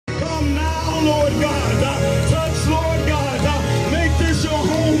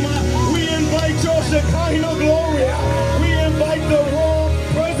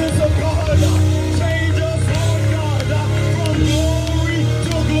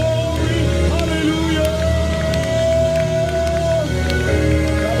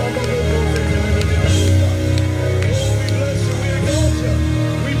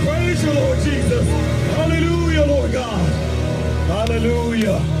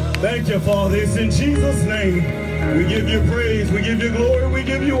Thank you, Father. It's in Jesus' name. We give you praise, we give you glory, we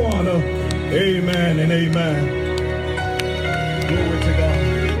give you honor. Amen and amen. Glory to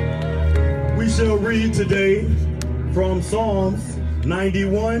God. We shall read today from Psalms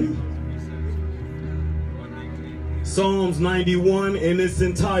 91. Psalms 91 in its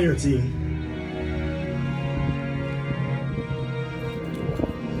entirety.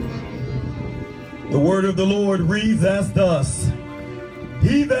 The word of the Lord reads as thus: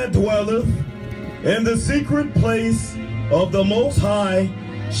 He that dwelleth in the secret place of the Most High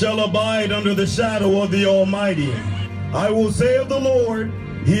shall abide under the shadow of the Almighty. I will say of the Lord,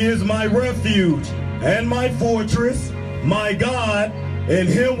 He is my refuge and my fortress, my God, in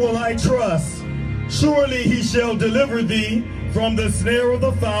Him will I trust. Surely He shall deliver thee from the snare of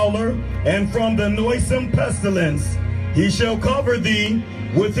the fowler and from the noisome pestilence. He shall cover thee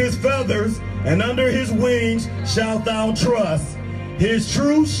with His feathers, and under His wings shalt thou trust. His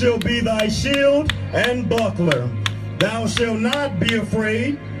truth shall be thy shield and buckler. Thou shalt not be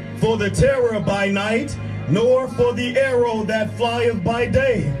afraid for the terror by night, nor for the arrow that flieth by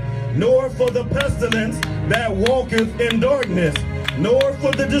day, nor for the pestilence that walketh in darkness, nor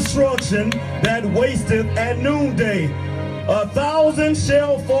for the destruction that wasteth at noonday. 1,000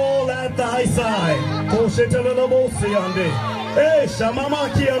 shall fall at thy side,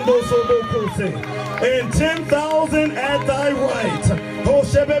 and 10,000 at thy right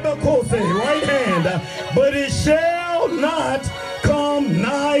hand, but it shall not come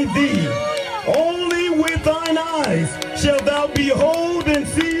nigh thee. Only with thine eyes shalt thou behold and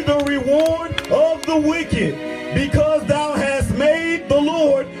see the reward of the wicked, because thou hast made the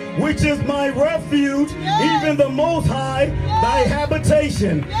Lord, which is my refuge, even the Most High, thy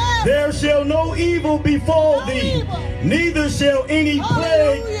habitation. There shall no evil befall thee, neither shall any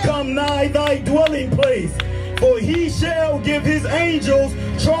plague come nigh thy dwelling place. For He shall give His angels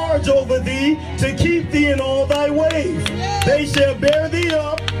charge over thee to keep thee in all thy ways. They shall bear thee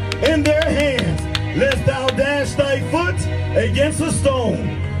up in their hands, lest thou dash thy foot against a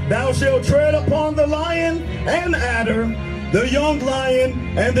stone. Thou shalt tread upon the lion and adder, the young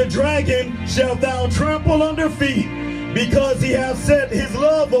lion and the dragon shalt thou trample under feet, because he hath set his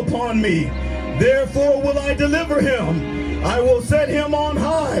love upon me. Therefore will I deliver him. I will set him on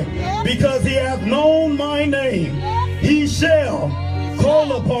high, because he hath known my name. He shall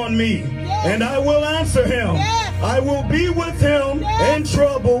call upon me, and I will answer him. I will be with him in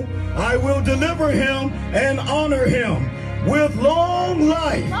trouble. I will deliver him and honor him. With long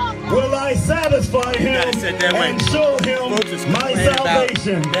life will I satisfy him and show him my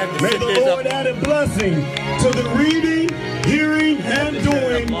salvation. May the Lord add a blessing to the reading, hearing, and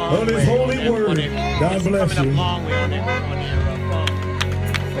doing of His holy word. God bless you.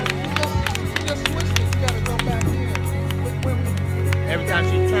 Every time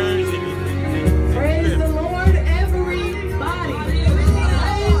she turns, praise the Lord, everybody.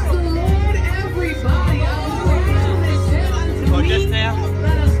 Praise the Lord, everybody. Oh, just now?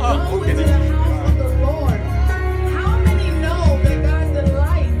 Let us go into the house of the Lord. How many know that God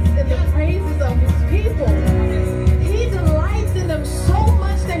delights in the praises of His people? He delights in them so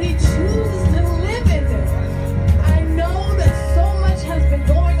much that He chooses to live in them. I know that so much has been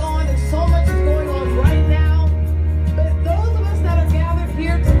going on and so much is going on right now. But those of us that are gathered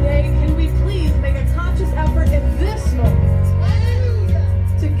here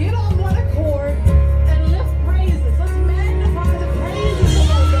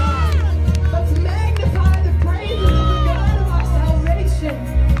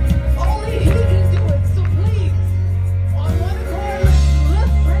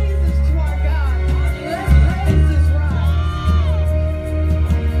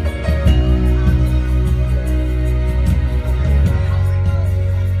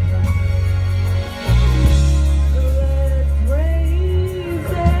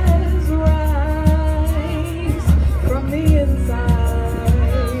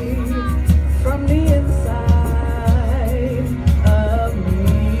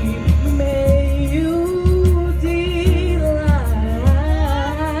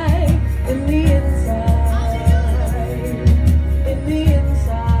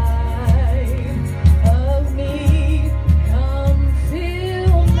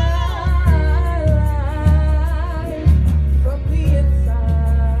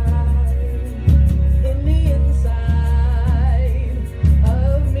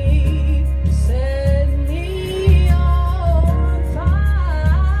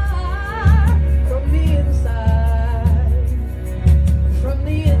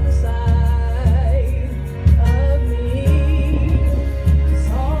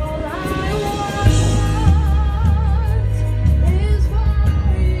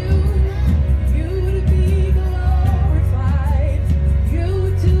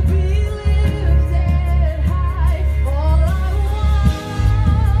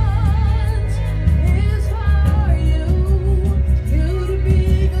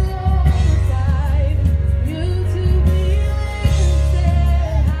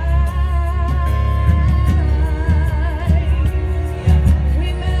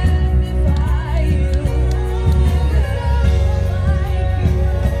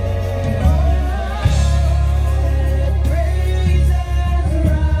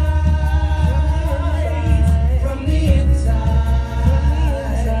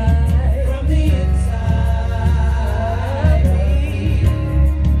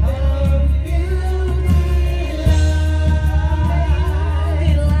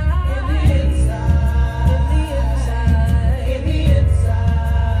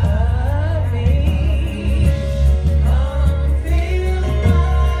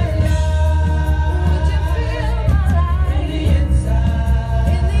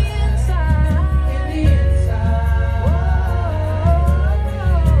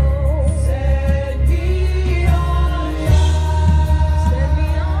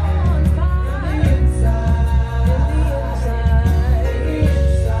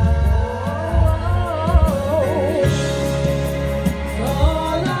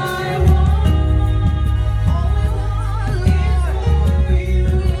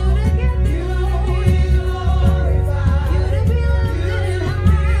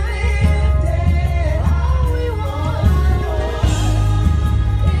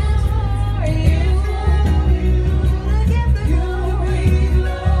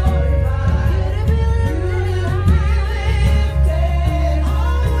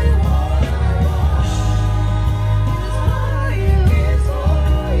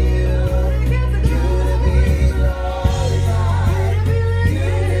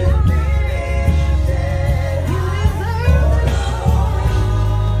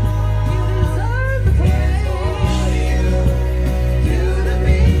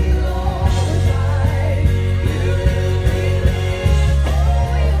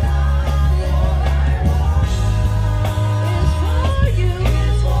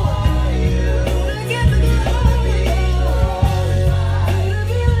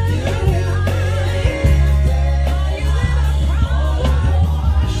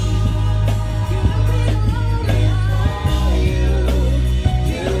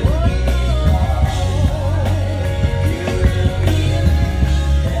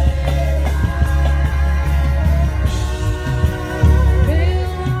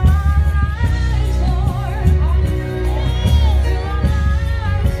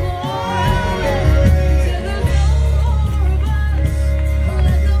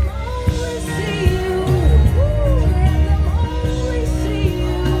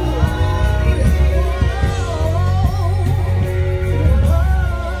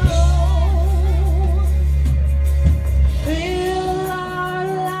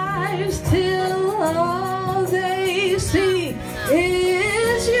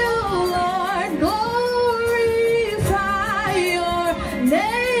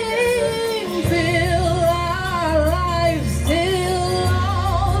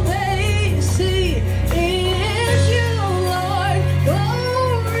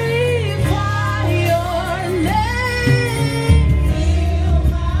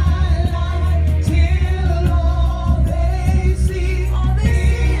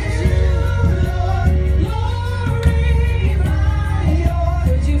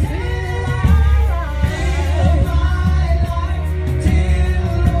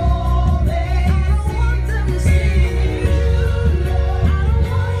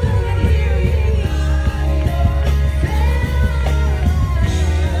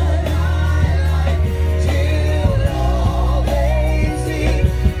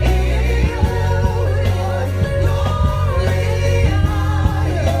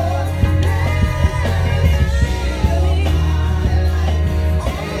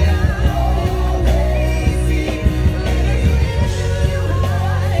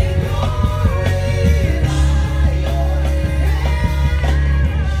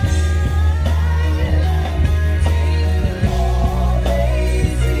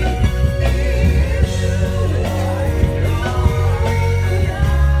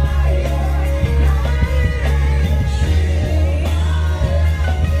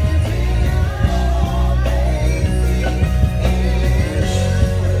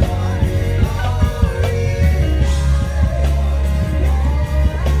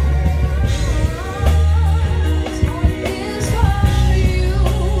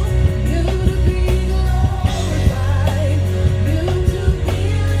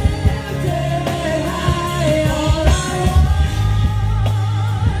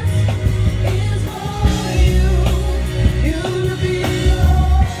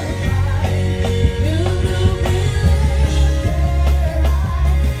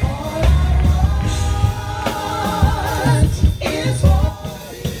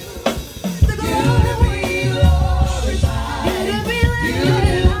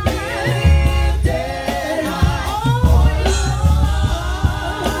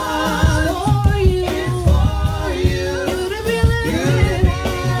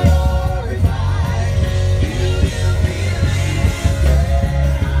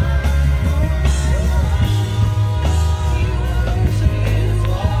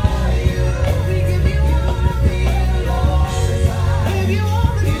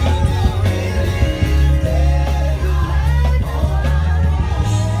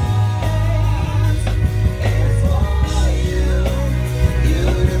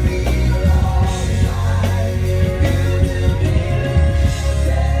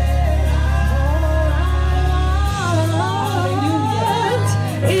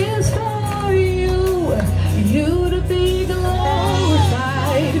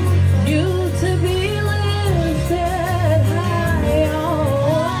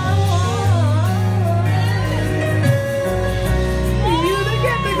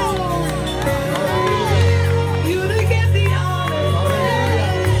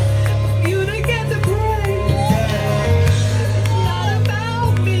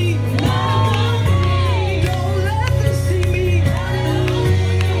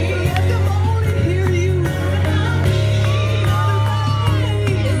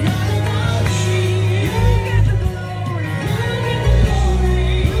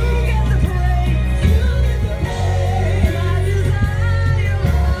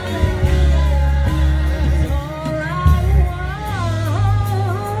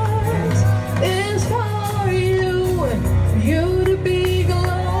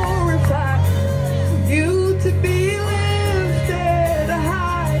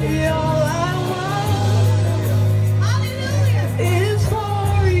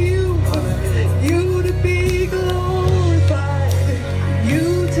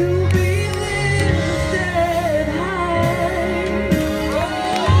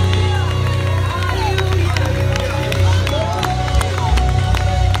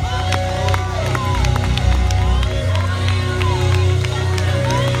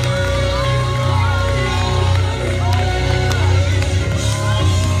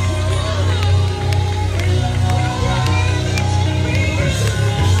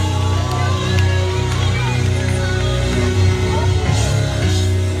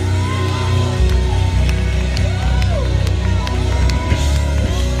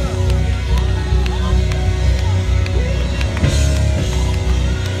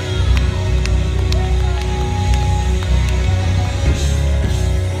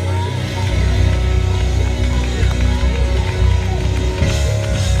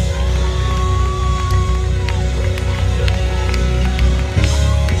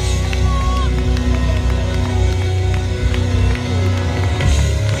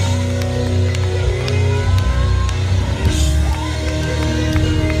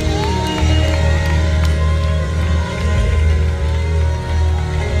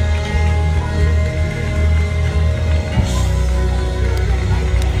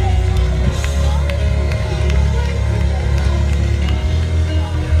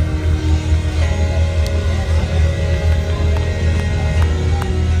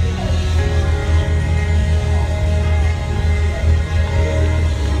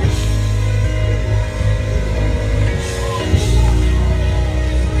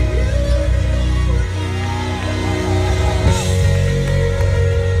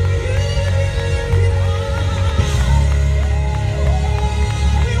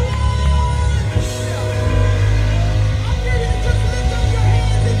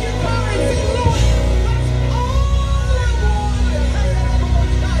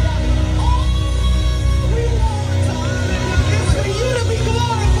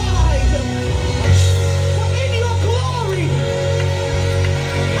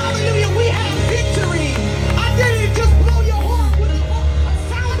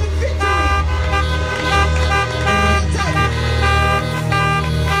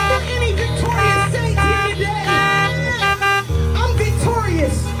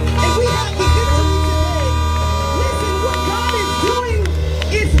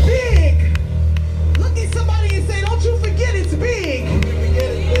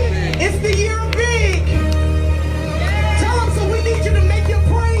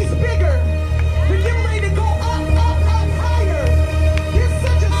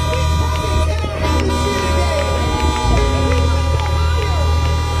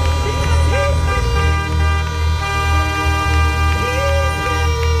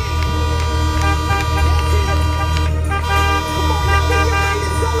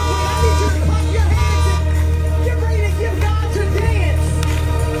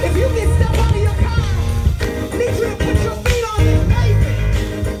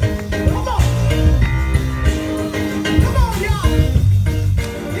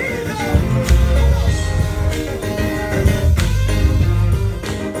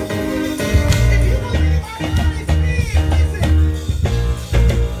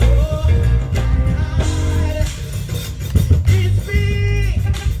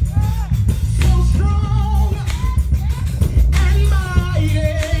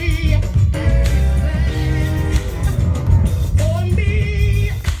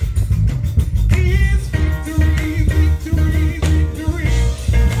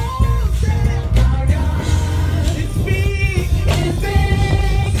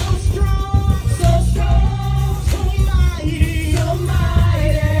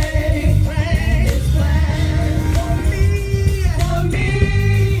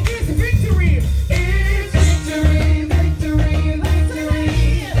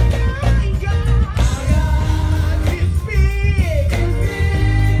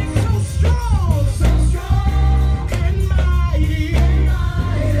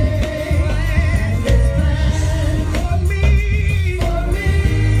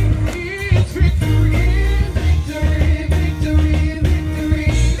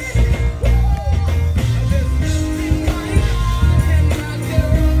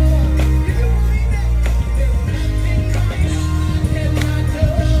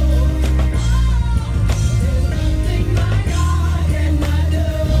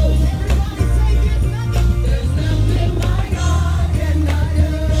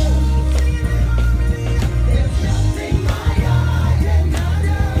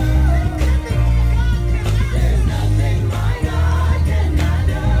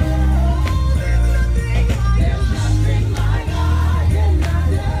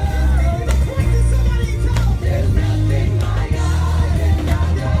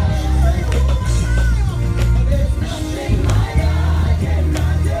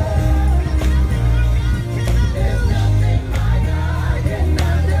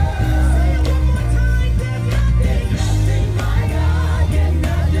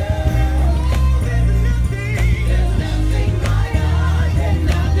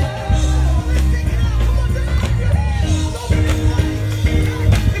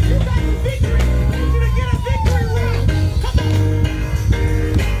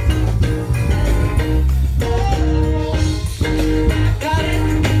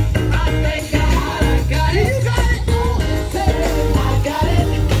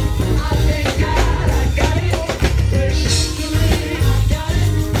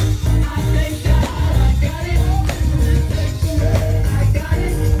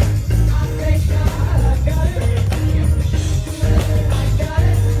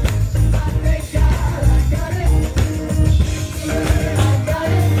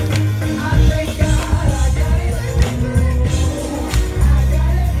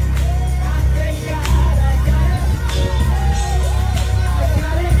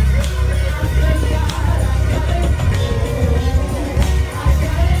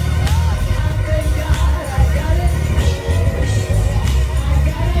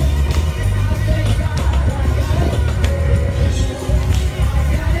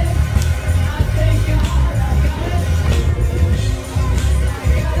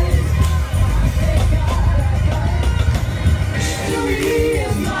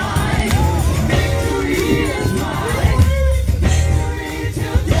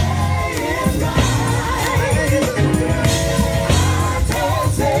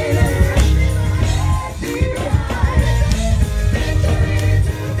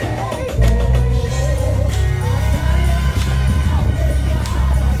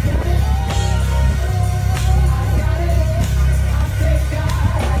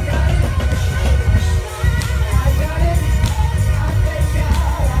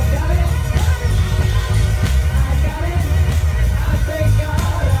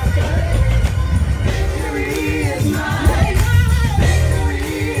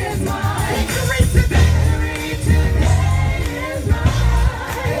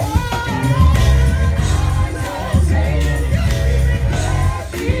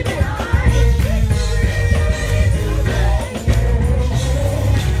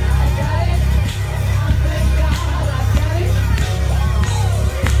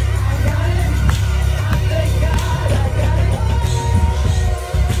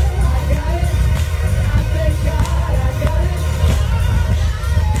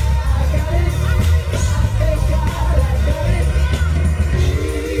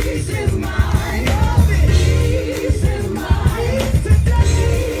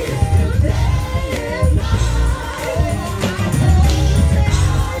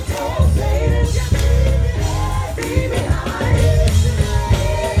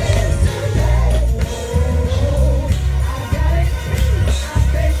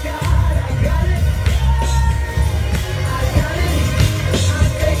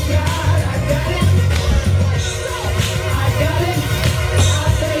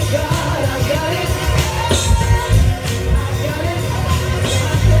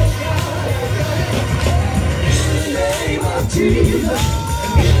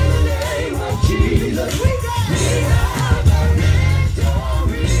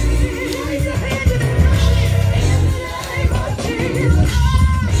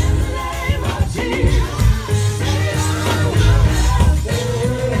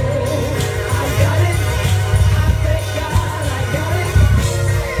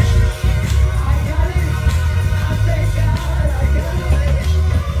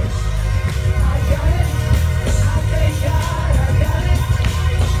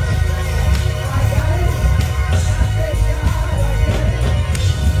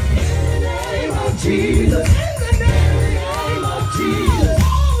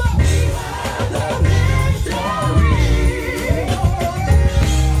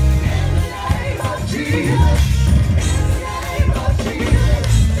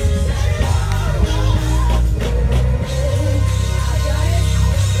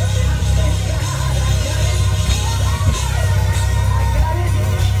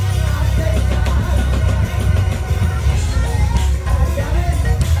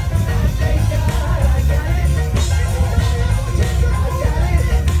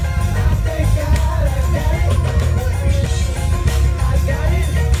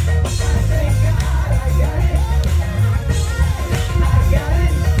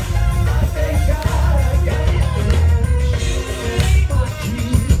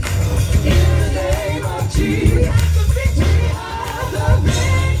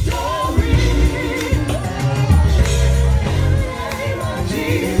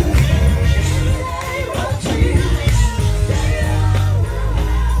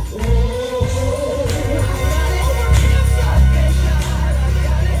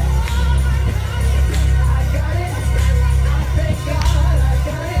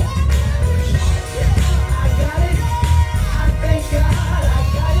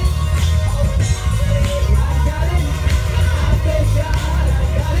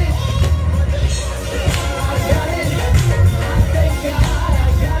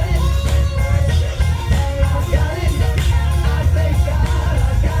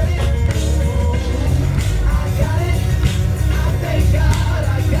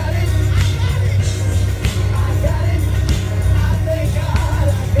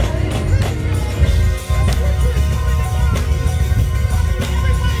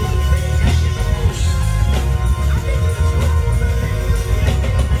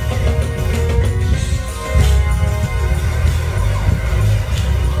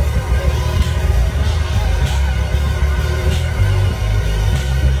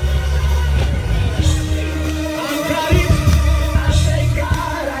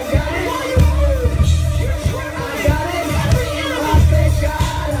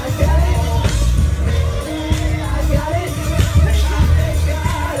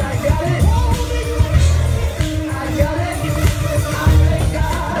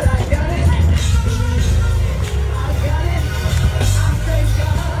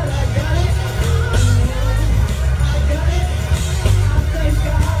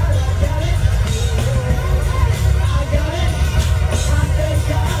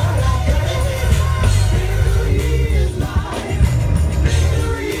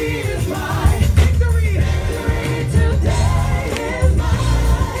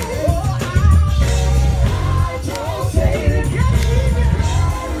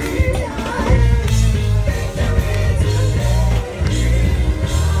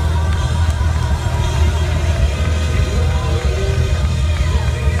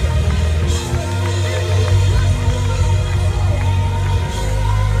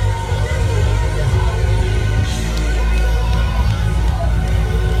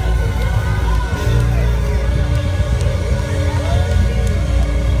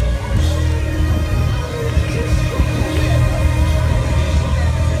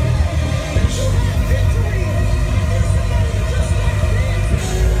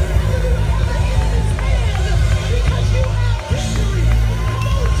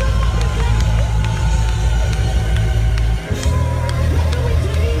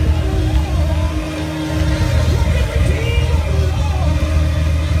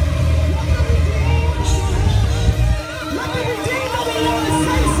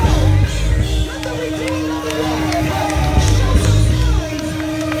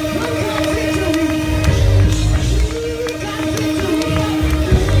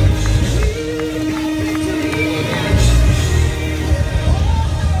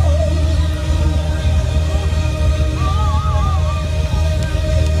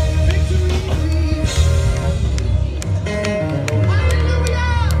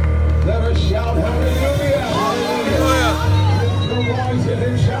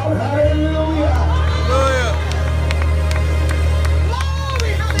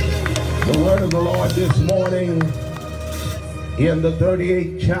this morning in the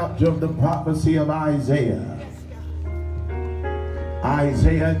 38th chapter of the prophecy of Isaiah.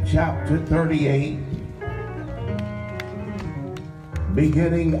 Isaiah chapter 38,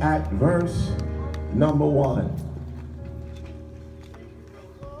 beginning at verse number 1.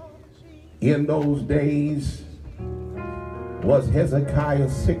 In those days was Hezekiah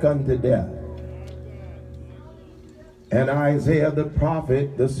sick unto death. And Isaiah the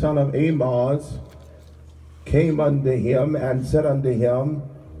prophet, the son of Amoz, came unto him and said unto him,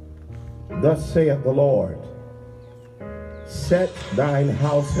 Thus saith the Lord, Set thine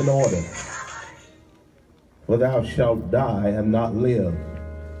house in order, for thou shalt die and not live.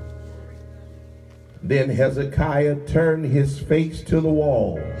 Then Hezekiah turned his face to the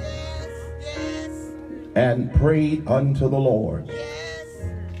wall and prayed unto the Lord,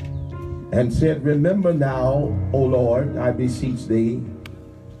 and said, Remember now, O Lord, I beseech thee,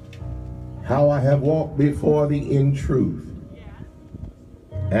 how I have walked before thee in truth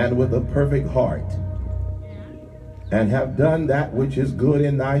and with a perfect heart, and have done that which is good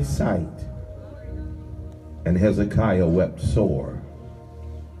in thy sight. And Hezekiah wept sore.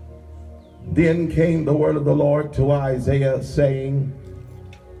 Then came the word of the Lord to Isaiah, saying,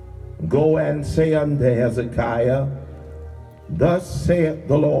 Go and say unto Hezekiah, Thus saith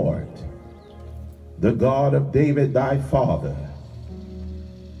the Lord, the God of David thy father,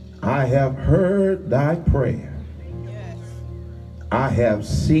 I have heard thy prayer. I have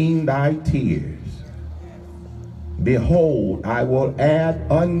seen thy tears. Behold, I will add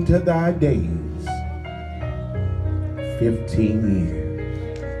unto thy days 15 years.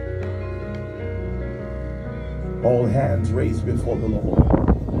 All hands raised before the Lord.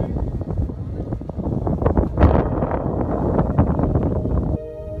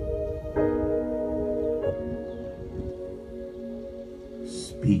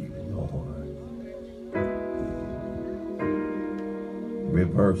 Speak, Lord.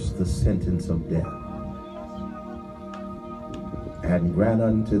 Reverse the sentence of death, and grant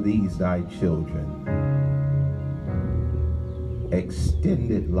unto these thy children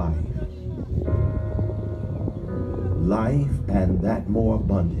extended life, and that more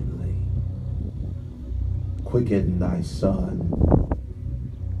abundantly. Quicken thy Son.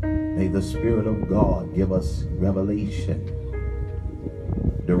 May the Spirit of God give us revelation,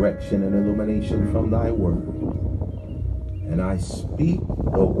 direction, and illumination from thy word. And I speak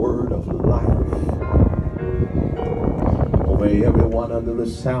the word of life over everyone under the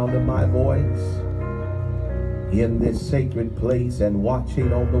sound of my voice in this sacred place and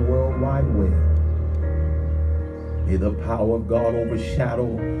watching on the World Wide Web. May the power of God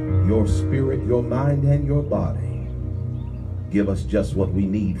overshadow your spirit, your mind, and your body. Give us just what we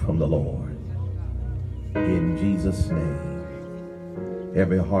need from the Lord. In Jesus' name.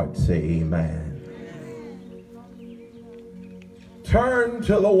 Every heart say amen. Turn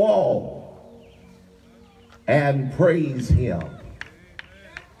to the wall and praise him.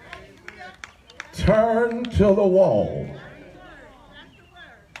 Turn to the wall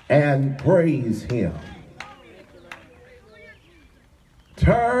and praise him.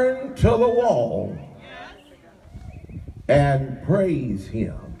 Turn to the wall and praise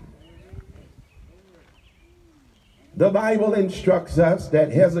him. The Bible instructs us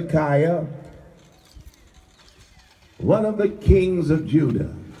that Hezekiah, one of the kings of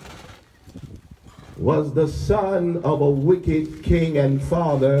Judah, was the son of a wicked king and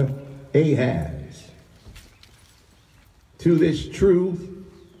father, Ahaz. To this truth,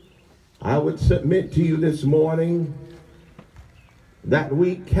 I would submit to you this morning that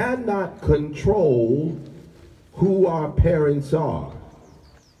we cannot control who our parents are.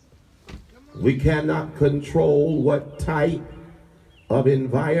 We cannot control what type of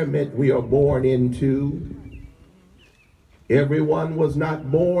environment we are born into. Everyone was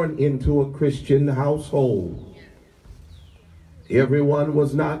not born into a Christian household. Everyone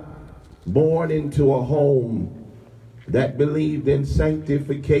was not born into a home that believed in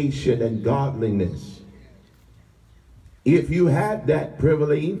sanctification and godliness. If you had that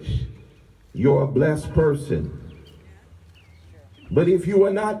privilege, you're a blessed person. But if you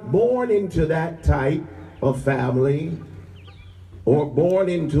were not born into that type of family or born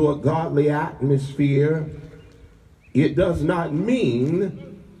into a godly atmosphere, it does not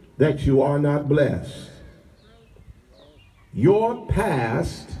mean that you are not blessed. Your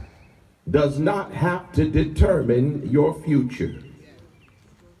past does not have to determine your future.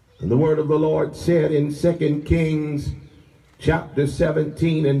 And the word of the Lord said in 2 Kings chapter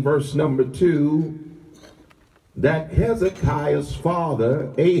 17 and verse number 2, that Hezekiah's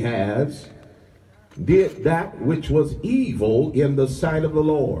father, Ahaz, did that which was evil in the sight of the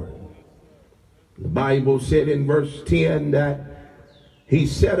Lord. The Bible said in verse 10 that he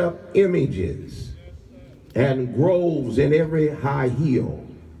set up images and groves in every high hill.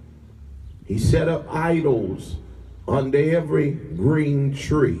 He set up idols under every green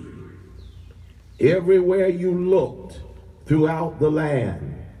tree. Everywhere you looked throughout the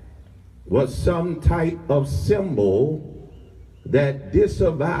land was some type of symbol that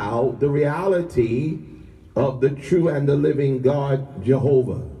disavowed the reality of the true and the living God,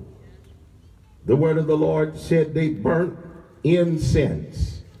 Jehovah. The word of the Lord said they burnt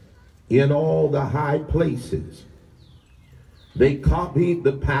incense in all the high places. They copied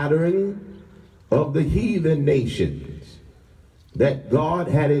the pattern of the heathen nations that God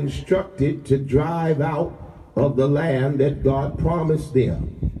had instructed to drive out of the land that God promised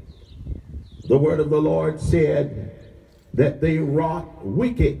them. The word of the Lord said that they wrought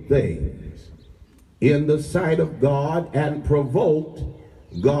wicked things in the sight of God and provoked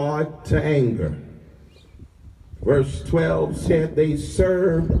God to anger. Verse 12 said they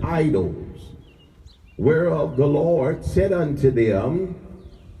served idols, whereof the Lord said unto them,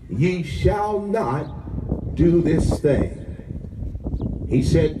 ye shall not do this thing. He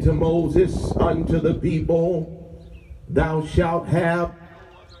said to Moses unto the people, thou shalt have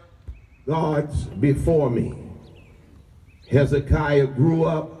gods before me. Hezekiah grew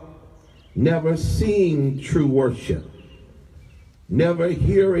up never seeing true worship, never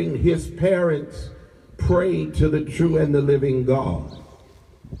hearing his parents pray to the true and the living God.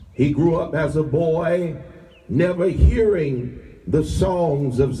 He grew up as a boy never hearing the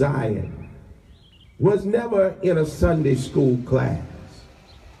songs of Zion, was never in a Sunday school class,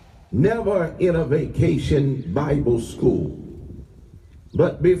 never in a vacation Bible school.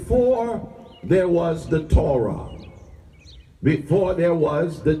 But before there was the Torah, before there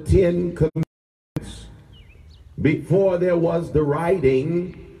was the 10 Commandments, before there was the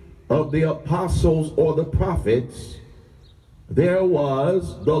writing of the apostles or the prophets, there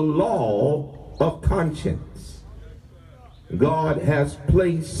was the law of conscience. God has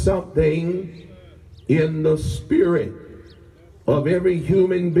placed something in the spirit of every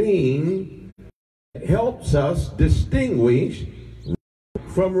human being that helps us distinguish right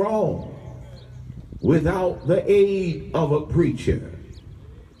from wrong. Without the aid of a preacher,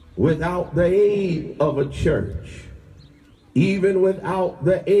 without the aid of a church, even without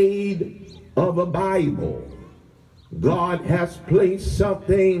the aid of a Bible, God has placed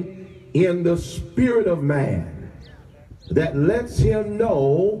something in the spirit of man that lets him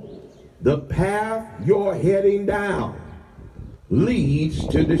know the path you're heading down leads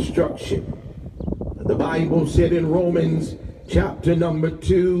to destruction. The Bible said in Romans chapter number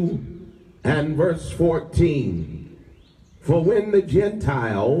 2 and verse 14, for when the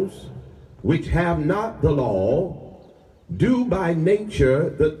Gentiles, which have not the law, do by nature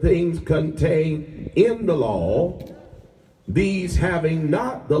the things contained in the law, these having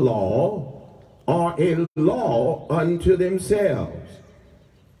not the law are a law unto themselves.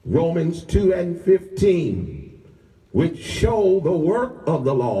 Romans 2 and 15, which show the work of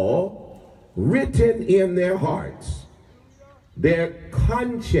the law written in their hearts, their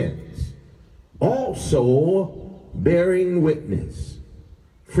conscience also bearing witness.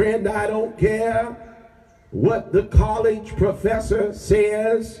 Friend, I don't care what the college professor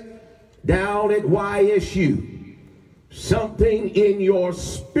says down at YSU. Something in your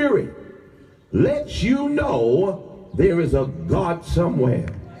spirit lets you know there is a God somewhere.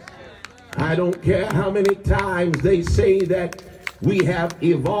 I don't care how many times they say that we have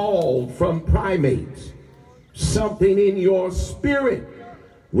evolved from primates. Something in your spirit,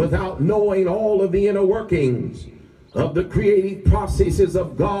 without knowing all of the inner workings of the creative processes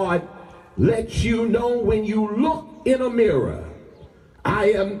of God, lets you know when you look in a mirror,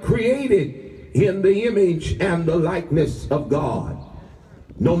 I am created in the image and the likeness of God.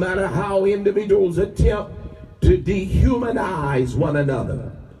 No matter how individuals attempt to dehumanize one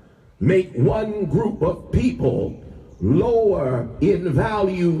another, make one group of people lower in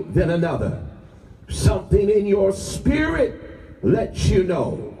value than another, something in your spirit lets you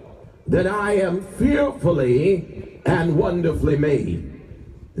know that I am fearfully and wonderfully made.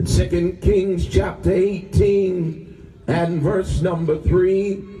 In 2 Kings chapter 18 and verse number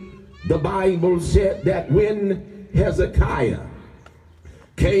 3, the Bible said that when Hezekiah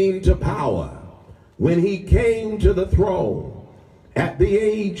came to power, when he came to the throne at the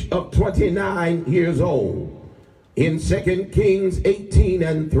age of 29 years old, in 2 Kings 18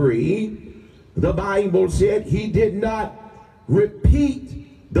 and 3, the Bible said he did not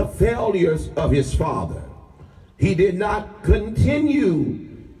repeat the failures of his father. He did not continue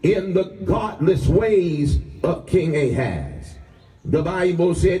in the godless ways of King Ahaz. The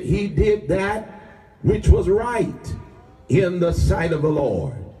Bible said he did that which was right in the sight of the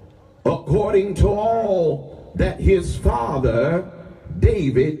Lord, according to all that his father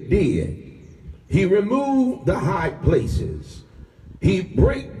David did. He removed the high places. He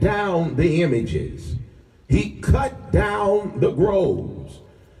brake down the images. He cut down the groves.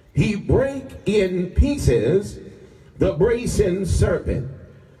 He brake in pieces the brazen serpent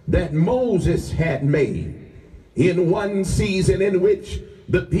that Moses had made in one season, in which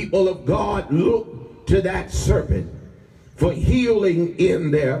the people of God looked to that serpent for healing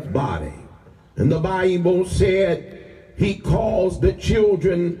in their body. And the Bible said he caused the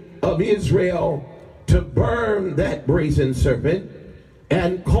children of Israel to burn that brazen serpent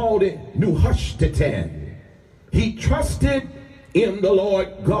and called it Nehushtan. He trusted in the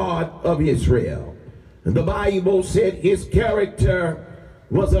Lord God of Israel. And the Bible said his character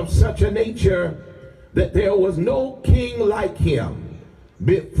was of such a nature that there was no king like him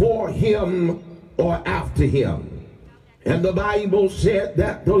before him or after him. And the Bible said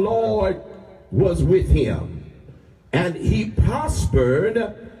that the Lord was with him, and he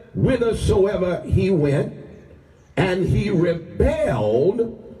prospered whithersoever he went, and he rebelled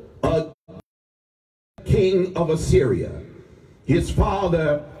against the king of Assyria. His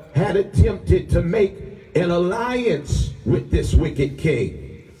father had attempted to make an alliance with this wicked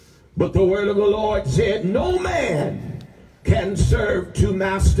king, but the word of the Lord said, no man can serve two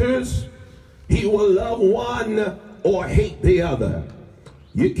masters. He will love one or hate the other.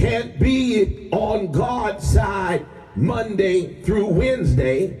 You can't be on God's side Monday through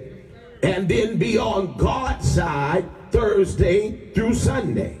Wednesday and then be on God's side Thursday through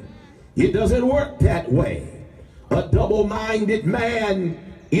Sunday. It doesn't work that way. A double-minded man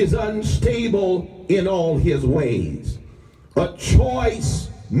is unstable in all his ways. A choice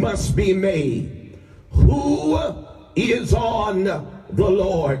must be made. Who is on the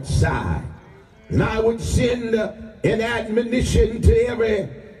Lord's side? And I would send an admonition to every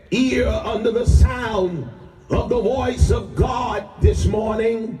ear under the sound of the voice of God this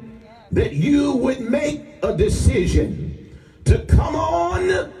morning, that you would make a decision to come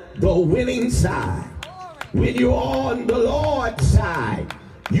on the winning side. When you're on the Lord's side,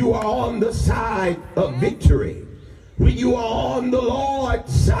 you are on the side of victory. When you are on the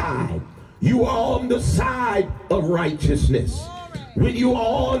Lord's side, you are on the side of righteousness. When you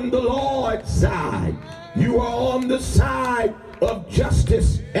are on the Lord's side, you are on the side of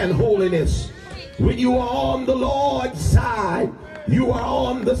justice and holiness. When you are on the Lord's side, you are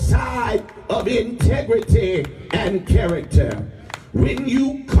on the side of integrity and character. When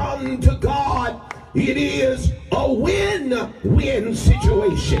you come to God, it is a win-win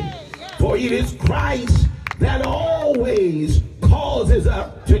situation. For it is Christ that always causes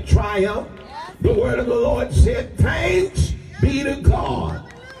us to triumph. The word of the Lord said, thanks be to God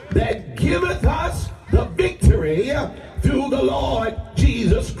that giveth us the victory through the Lord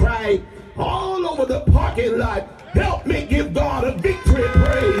Jesus Christ. All over the parking lot, help me give God a victory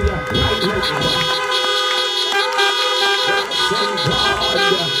praise right now.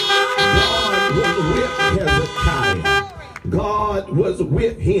 God was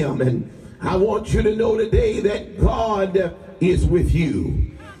with him, and I want you to know today that God is with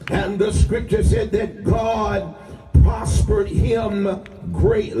you. And the scripture said that God prospered him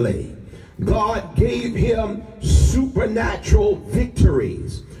greatly. God gave him supernatural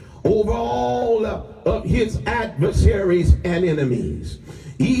victories over all of his adversaries and enemies,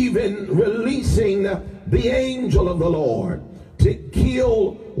 even releasing the angel of the Lord to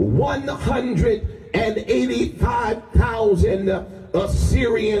kill 185,000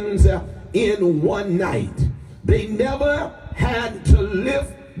 Assyrians in one night. They never had to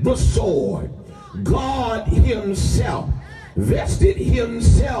lift the sword. God himself vested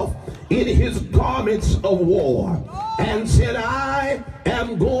himself in his garments of war and said, I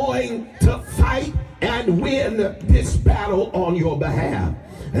am going to fight and win this battle on your behalf.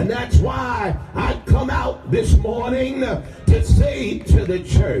 And that's why I come out this morning to say to the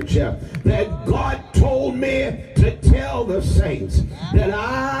church that God told me to tell the saints that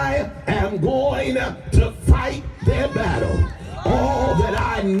I am going to fight their battle. All that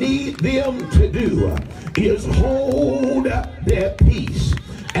I need them to do is hold their peace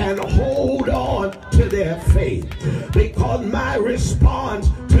and hold on to their faith, because my response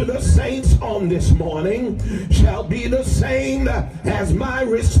to the saints on this morning shall be the same as my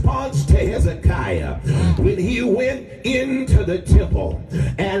response to Hezekiah when he went into the temple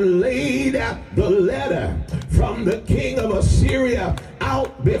and laid the letter from the king of Assyria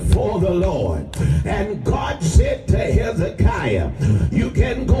out before the Lord. And God said to Hezekiah, you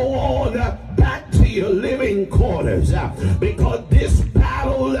can go on back to your living quarters, because this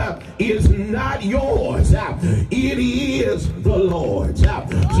battle is not yours. It is the Lord's.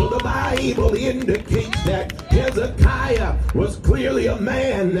 So the Bible indicates that Hezekiah was clearly a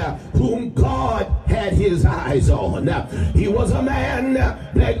man whom God had his eyes on. He was a man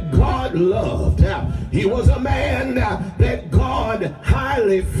that God loved. He was a man that God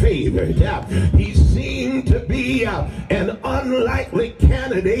highly favored. He seemed to be an unlikely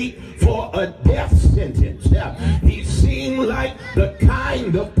candidate for a death sentence. He seemed like the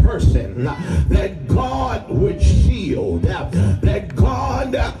kind of person that God would shield, that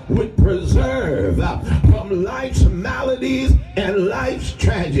God would preserve from life's maladies and life's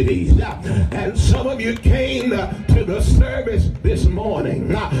tragedies. And some of you came to the service this morning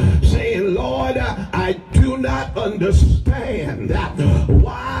saying, Lord, I do not understand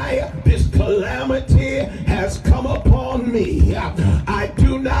why this calamity has come upon me. I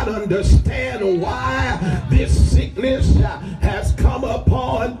do not understand why this sickness has come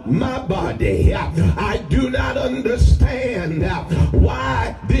upon my body. I do not understand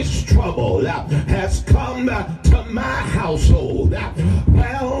why this trouble has come to my household.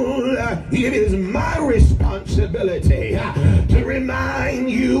 Well, it is my responsibility to remind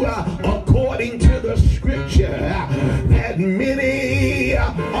you, according to the scripture, that many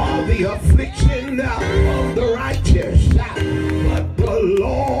are the affliction of the righteous, but the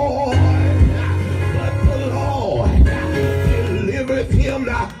Lord delivereth him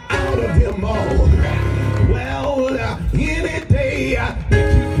out of them all. Well, any day that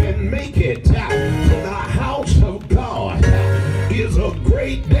you can make it to the house of God is a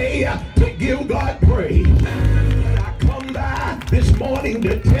great day to give God praise. I come by this morning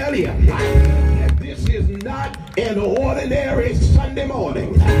to tell you that this is not an ordinary Sunday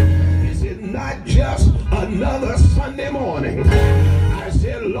morning. This is not just another Sunday morning. I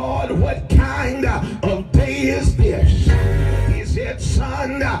said, Lord, what kind of day is this? He said,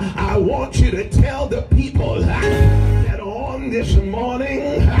 son, I want you to tell the people that on this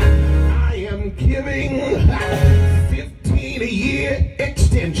morning I am giving 15-year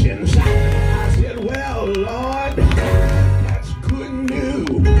extensions. I said, well, Lord, that's good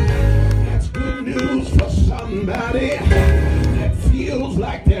news. That's good news for somebody that feels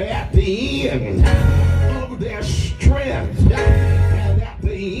like they're at the end of their strength, and at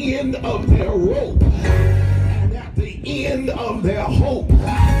the end of their rope, and at the end of their hope.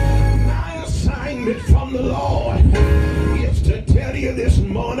 My assignment from the Lord is to tell you this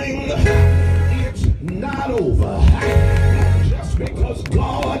morning, it's not over. Just because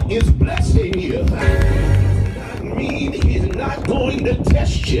God is blessing you does not mean he's not going to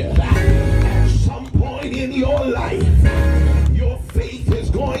test you. At some point in your life, your faith is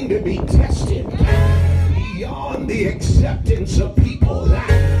going to be tested beyond the acceptance of people.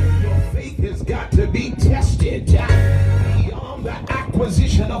 Your faith has got to be tested beyond the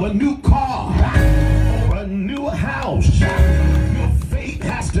acquisition of a new car or a new house. Your faith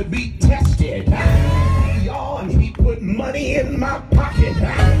has to be tested beyond he put money in my pocket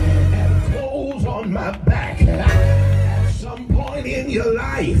and clothes on my back. At some point in your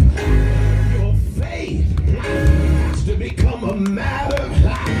life, your faith has to become a matter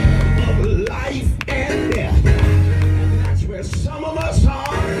of life and death. And that's where some of us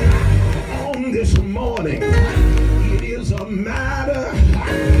are on this morning. It is a matter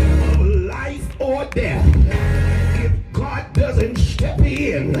of life or death. If God doesn't step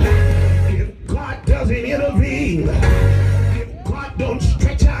in, if God doesn't intervene, if God don't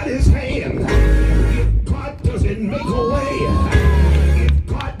stretch out his hand, if God doesn't make a way, if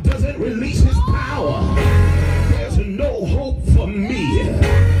God doesn't release his power, there's no hope for me.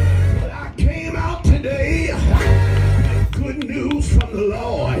 But I came out today with good news from the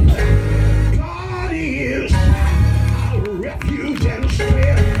Lord. God is our refuge and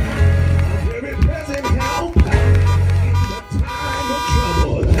strength, a very present help in the time of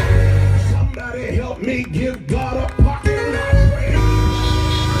trouble. Somebody help me give God a parking lot praise.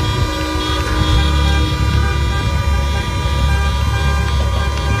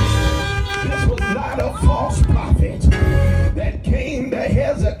 This was not a false prophet that came to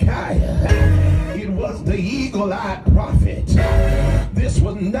Hezekiah. It was the eagle-eyed prophet. This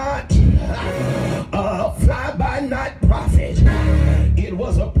was not a fly-by-night prophet. It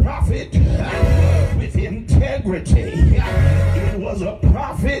was a prophet with integrity. It was a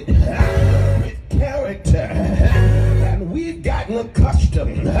prophet with character. And we've gotten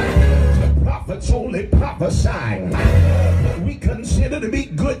accustomed to prophets only prophesying what we consider to be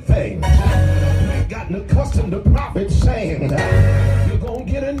good things. We've gotten accustomed to prophets saying, you're going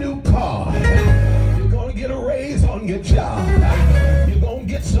to get a new car. You're going to get a raise on your job. You're going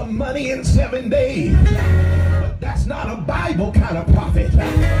to get some money in 7 days. But that's not a Bible kind of prophet.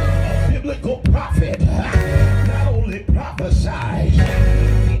 A biblical prophet not only prophesies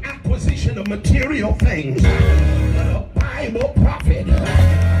the acquisition of material things, but a Bible prophet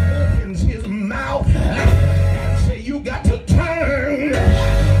opens his mouth and say, you got to turn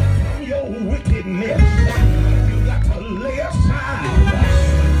from your wickedness. You got to lay aside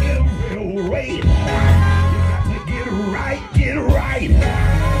every weight. You got to get right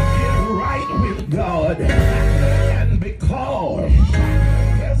with God. And because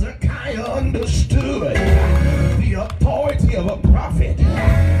Hezekiah understood the authority of a prophet,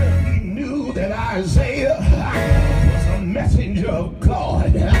 he knew that Isaiah was a messenger of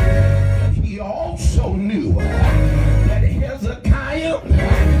God. But he also knew that Hezekiah, he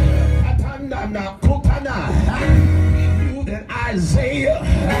knew that Isaiah,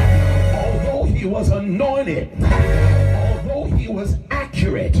 although he was anointed, although he was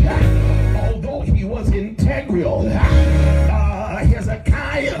accurate, although he was integral,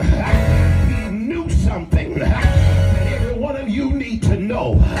 Hezekiah, he knew something that every one of you need to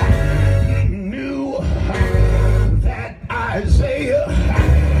know. He knew that Isaiah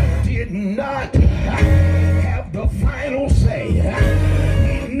did not have the final say.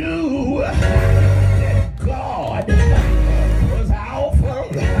 He knew that God was Alpha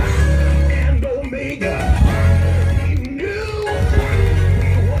and Omega. He knew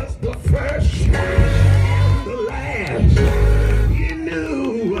he was the first and the last. He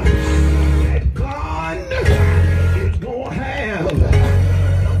knew that God is going to have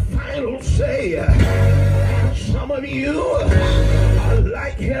the final say. And some of you are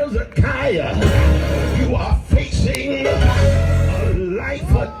like Hezekiah. You are facing a life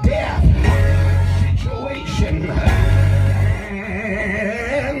or death situation.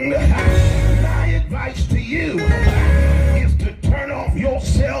 And my advice to you is to turn off your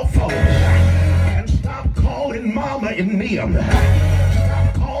cell phone and stop calling Mama and them.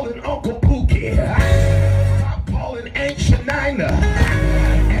 Stop calling Uncle Pookie. Stop calling Aunt Shanina.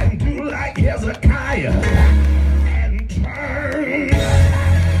 And do like Hezekiah and turn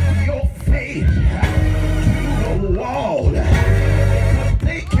your face to the wall. Because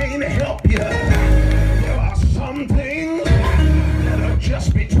they can't help you. There are some things that are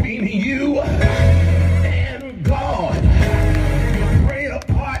just between you and God. Your prayer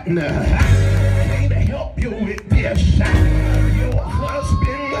partner can't help you with this. Your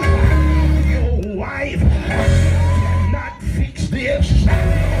husband, your wife cannot fix this.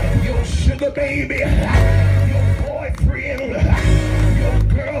 Your sugar baby, your boyfriend, your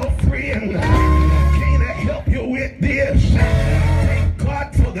girlfriend can't help you with this. Thank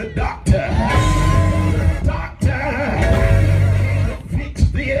God for the doctor. The doctor can't fix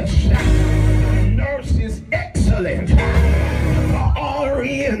this. The nurse is excellent. The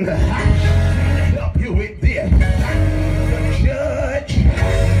RN can't help you with this. The judge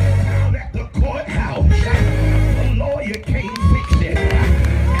down at the courthouse, the lawyer can't fix it.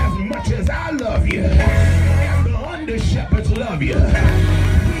 As much as I love you, and the under shepherds love you,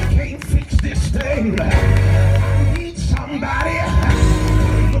 we can't fix this thing. I need somebody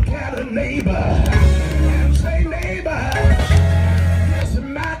to look at a neighbor and say, neighbor, this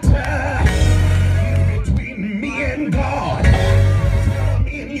matter is between me and God. Tell them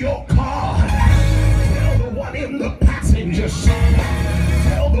in your car. Tell the one in the passenger seat.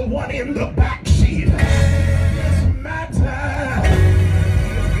 Tell the one in the back seat. This matter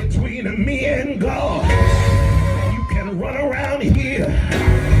is between me and God. You can run around here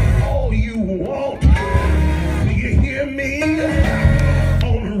all you want. Do you hear me?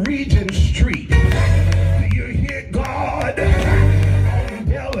 On Regent Street. Do you hear God? On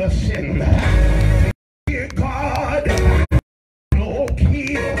Dellison. Do you hear God? On Oak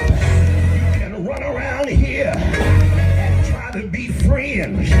Hill. You can run around here and try to be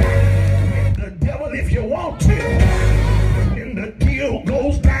friends with the devil if you want to. When the deal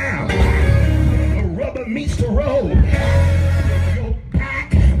goes down, when the rubber meets the road, your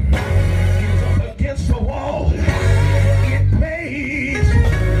back is up against the wall. It pays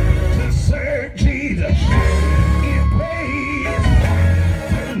to serve Jesus. It pays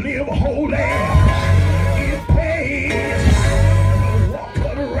to live holy. It pays to walk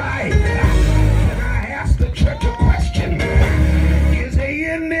upright. And I ask the church a question. Is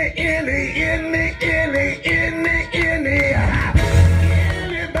there any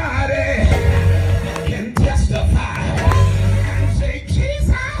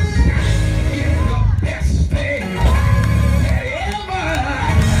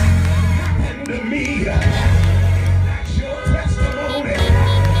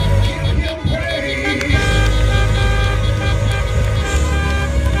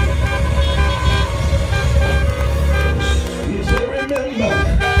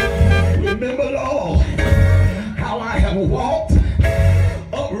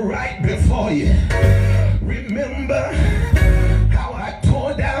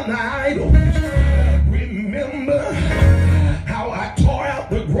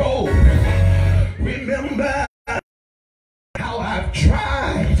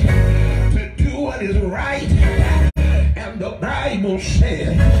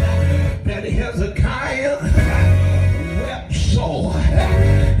that Hezekiah wept sore.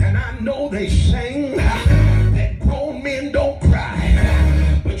 And I know they sang that grown men don't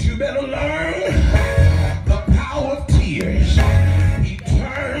cry, but you better learn the power of tears. He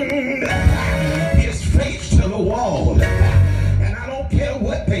turned his face to the wall, and I don't care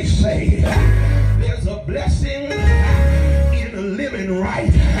what they say, there's a blessing in a living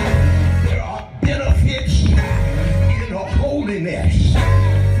right. There are benefits in a holiness.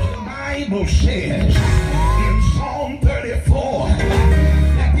 For the Bible says in Psalm 34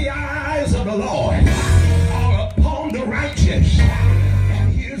 that the eyes of the Lord are upon the righteous,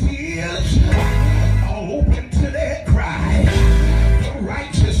 and his ears are open to their cry. The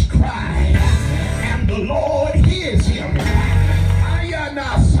righteous cry, and the Lord hears him.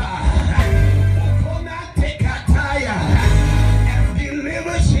 And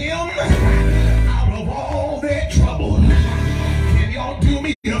delivers him out of all their trouble. Can y'all do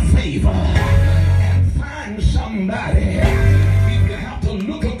me a favor and find somebody? If you have to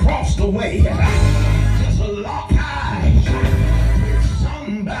look across the way, just lock eyes with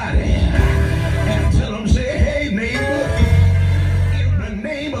somebody and tell them, say, hey neighbor, in the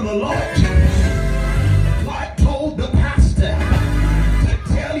name of the Lord Jesus, God told the pastor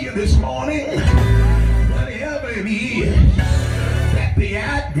to tell you this morning, whatever it is that the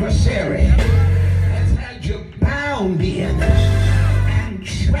adversary has had you bound in and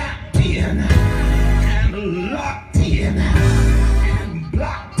trapped in and locked in and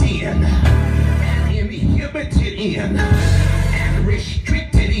blocked in and inhibited in and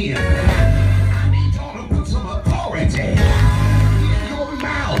restricted in, I need y'all to put some authority in your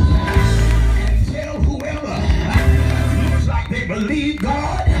mouth and tell whoever looks like they believe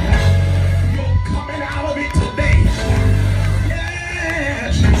God, you're coming out of it today.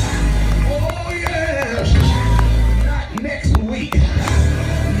 Yes. Oh yes. Not next week,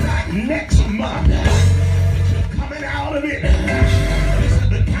 not next month, but you're coming out of it. This is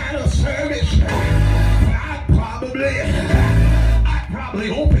the kind of service I probably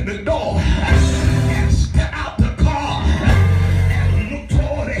open the door and step out the car and look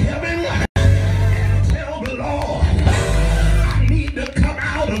toward heaven and tell the Lord, I need to come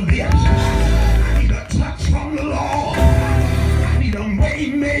out of this. I need a touch from the Lord. I need a way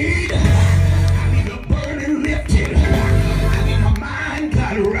made. I need a burden lifted. I need my mind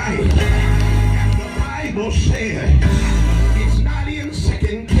got right. And the Bible says it's not in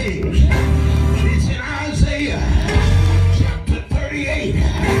 2 Kings, but it's in Isaiah chapter 38.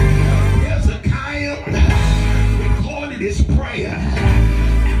 Hezekiah recorded his prayer,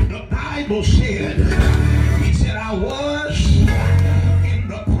 and the Bible said, he said, I was in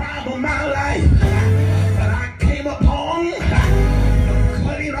the prime of my life, but I came upon the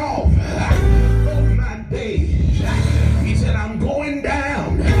cutting off of my days. He said, I'm going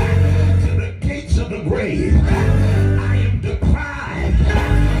down to the gates of the grave. I am deprived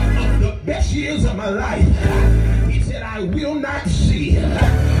of the best years of my life. He said, I will not see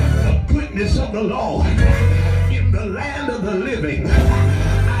the goodness of the Lord in the land of the living.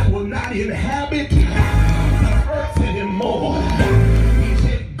 I will not inhabit the earth anymore. He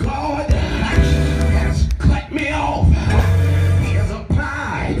said, God has cut me off. He has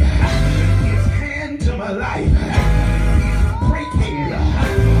applied his hand to my life. He's breaking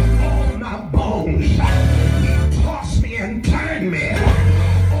all my bones. He tossed me and turned me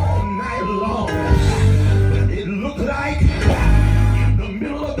all night long. But it looked like in the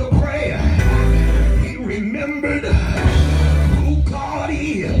middle of the prayer, he remembered who God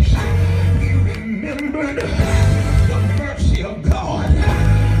is. He remembered the mercy of God.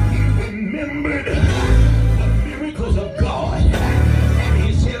 He remembered the miracles of God. And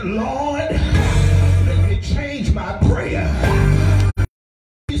he said, Lord, let me change my prayer.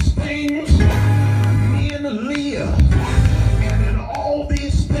 These things men live, and in all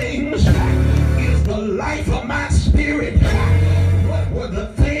these things is the life of my spirit. What were the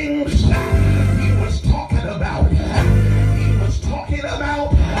things he was talking about? He was talking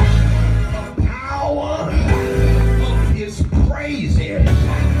about the power of his praises.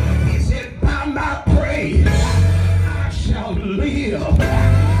 He said, by my praise I shall live.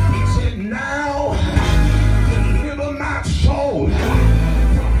 He said, now deliver my soul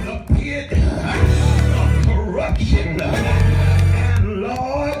from the pit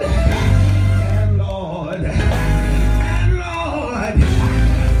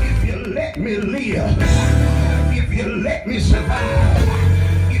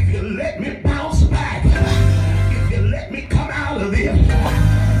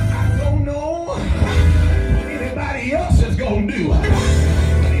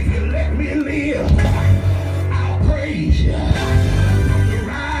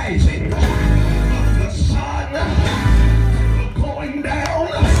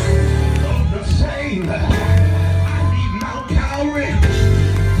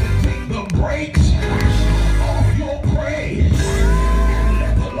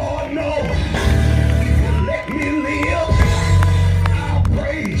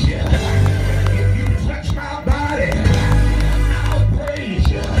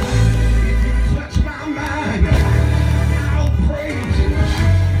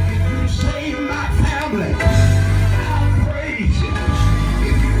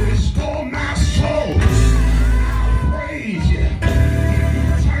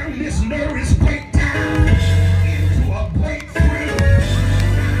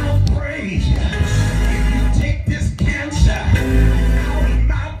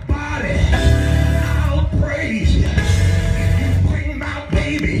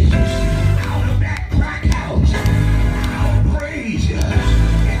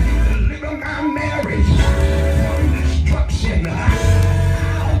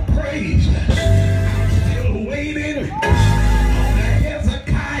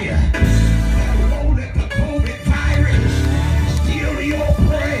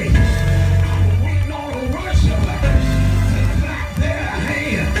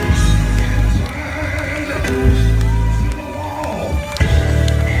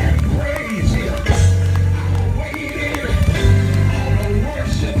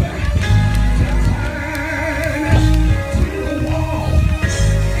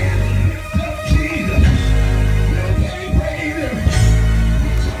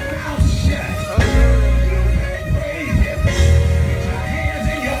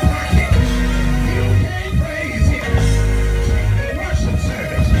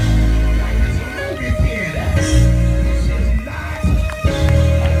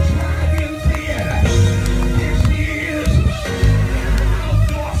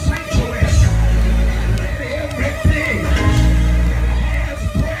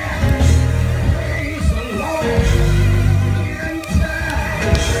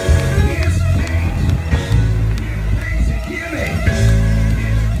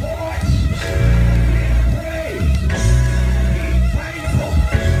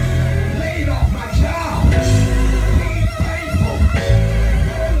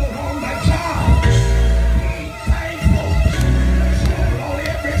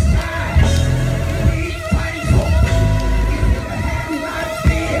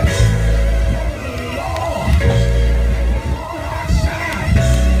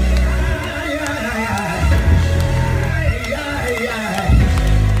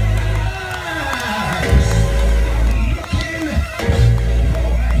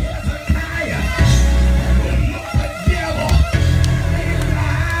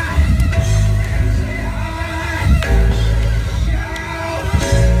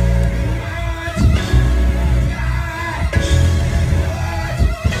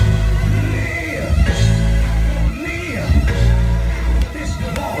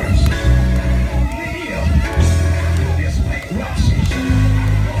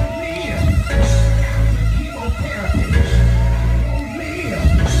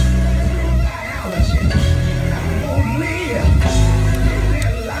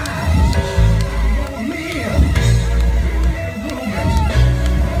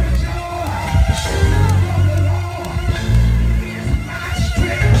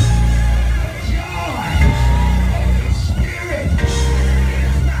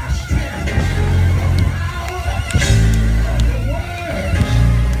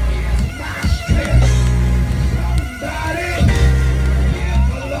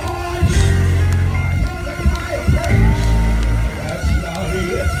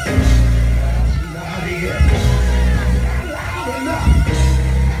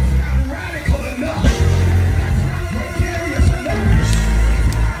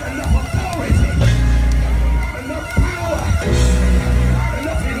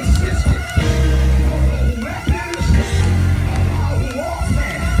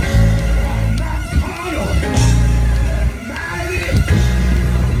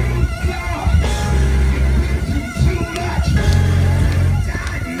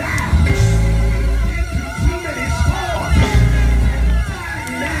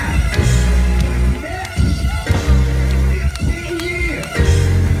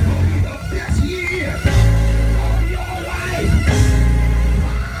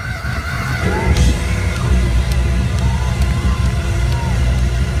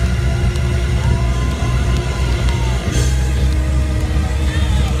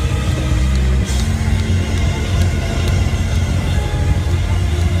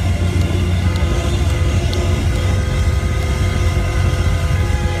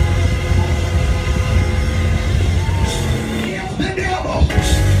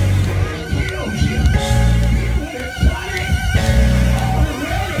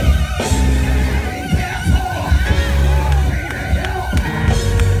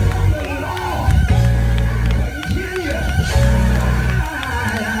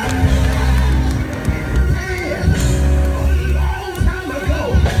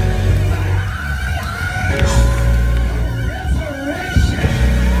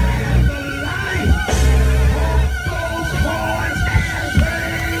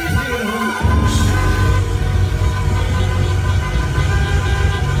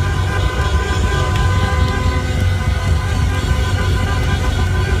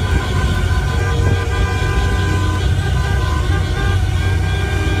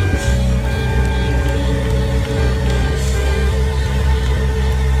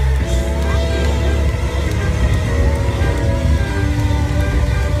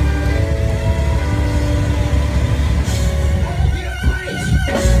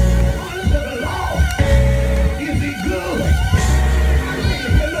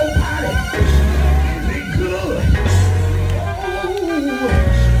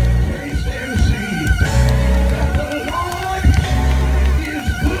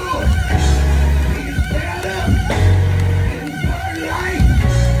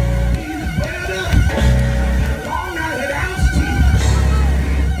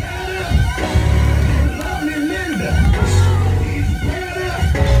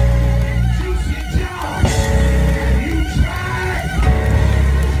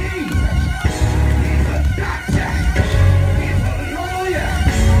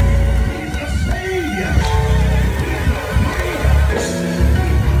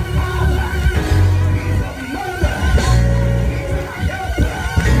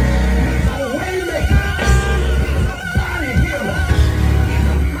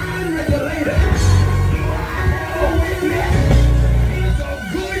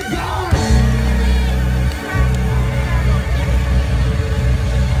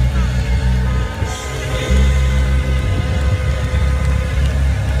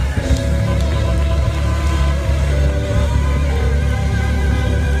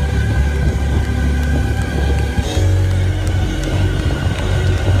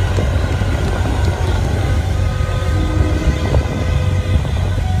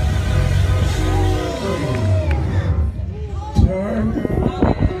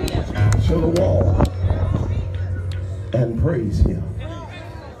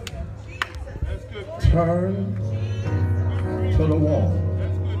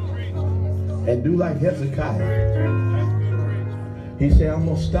and do like Hezekiah. He said, I'm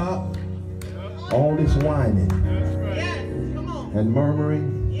going to stop all this whining and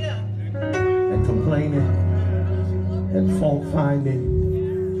murmuring and complaining and fault finding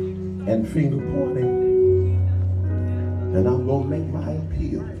and finger pointing. And I'm going to make my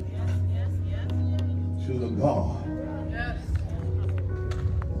appeal to the God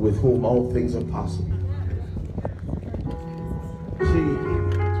with whom all things are possible. See,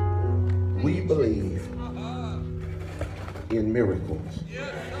 we believe in miracles.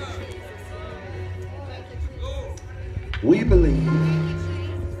 We believe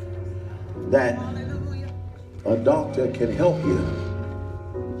that a doctor can help you,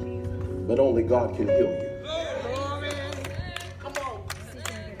 but only God can heal you.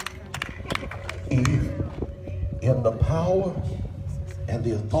 In the power and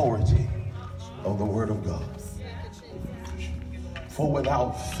the authority of the Word of God. For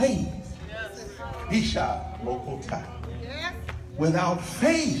without faith, without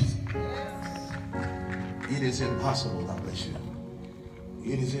faith, it is impossible, God bless you.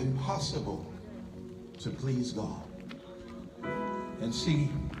 It is impossible to please God. And see,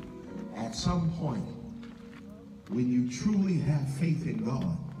 at some point, when you truly have faith in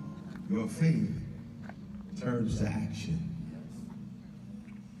God, your faith turns to action.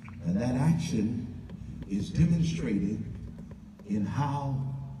 And that action is demonstrated in how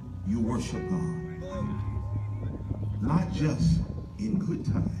you worship God. Not just in good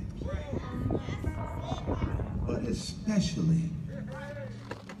times, but especially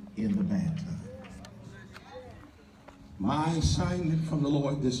in the bad times. My assignment from the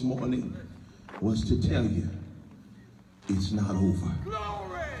Lord this morning was to tell you, it's not over.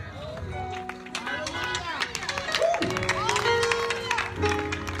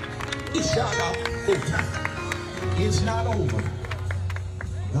 It's not over.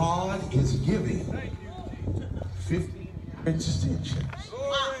 God is giving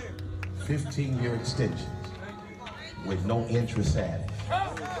 15-year extensions with no interest added.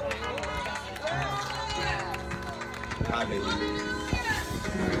 Hallelujah.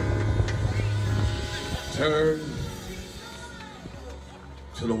 Turn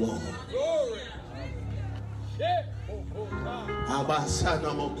to the wall.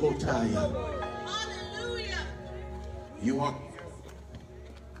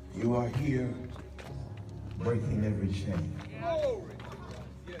 You are here breaking every chain.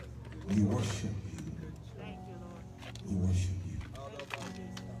 We worship you. We worship you.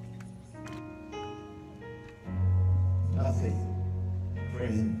 Nothing,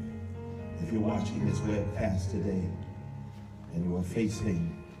 friend, if you're watching this webcast today and you are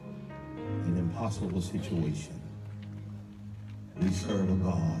facing an impossible situation, we serve a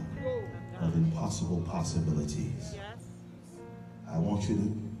God of impossible possibilities. I want you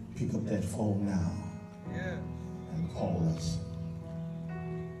to pick up that phone now and call us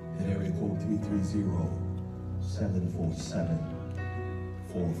at area code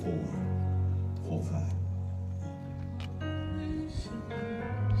 330-747-4445.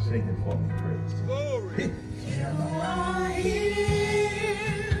 Sing it for me, praise.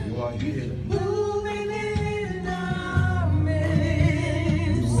 You are here. Moving in our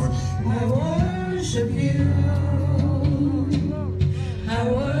midst. I worship you. I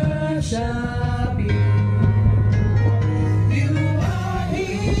worship you. You are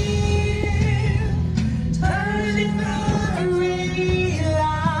here, turning every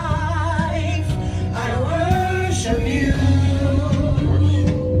life. I worship you.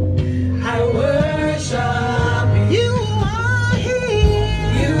 I worship you. You are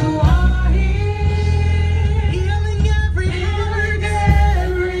here. You are here, healing every heart,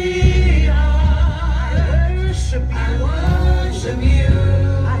 every heart. I worship you.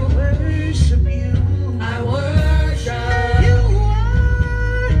 I worship you.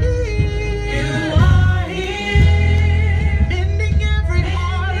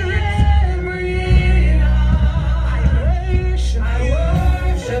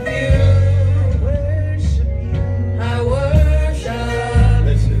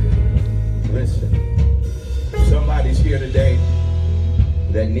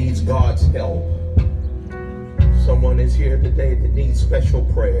 That needs God's help. Someone is here today that needs special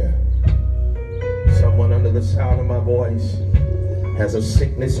prayer. Someone under the sound of my voice has a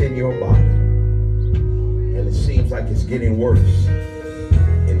sickness in your body, and it seems like it's getting worse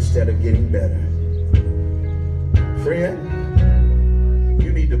instead of getting better. Friend,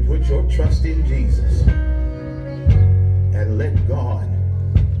 you need to put your trust in Jesus and let God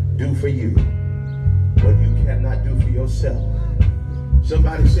do for you what you cannot do for yourself.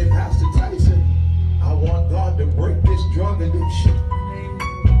 Somebody said, Pastor Tyson, I want God to break this drug addiction.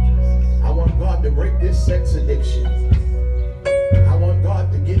 I want to break this sex addiction. I want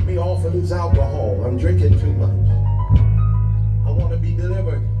God to get me off of this alcohol. I'm drinking too much. I want to be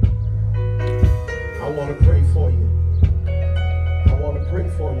delivered. I want to pray for you. I want to pray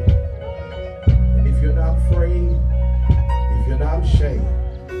for you. And if you're not afraid, if you're not ashamed,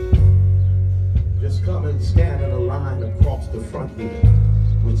 just come and stand in a line across the front here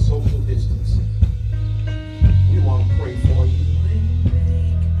with social distancing. We want to pray for you.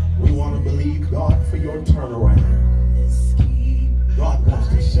 We want to believe God for your turnaround. God wants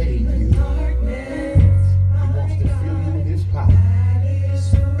to save you. He wants to fill you with his power.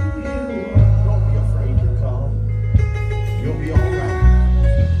 Don't be afraid to come. You'll be all right.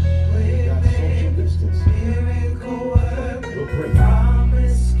 You got social distancing. We'll pray.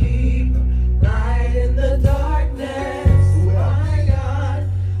 Light in the darkness. Who else? My God,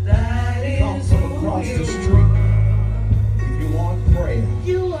 that come from across the street. If you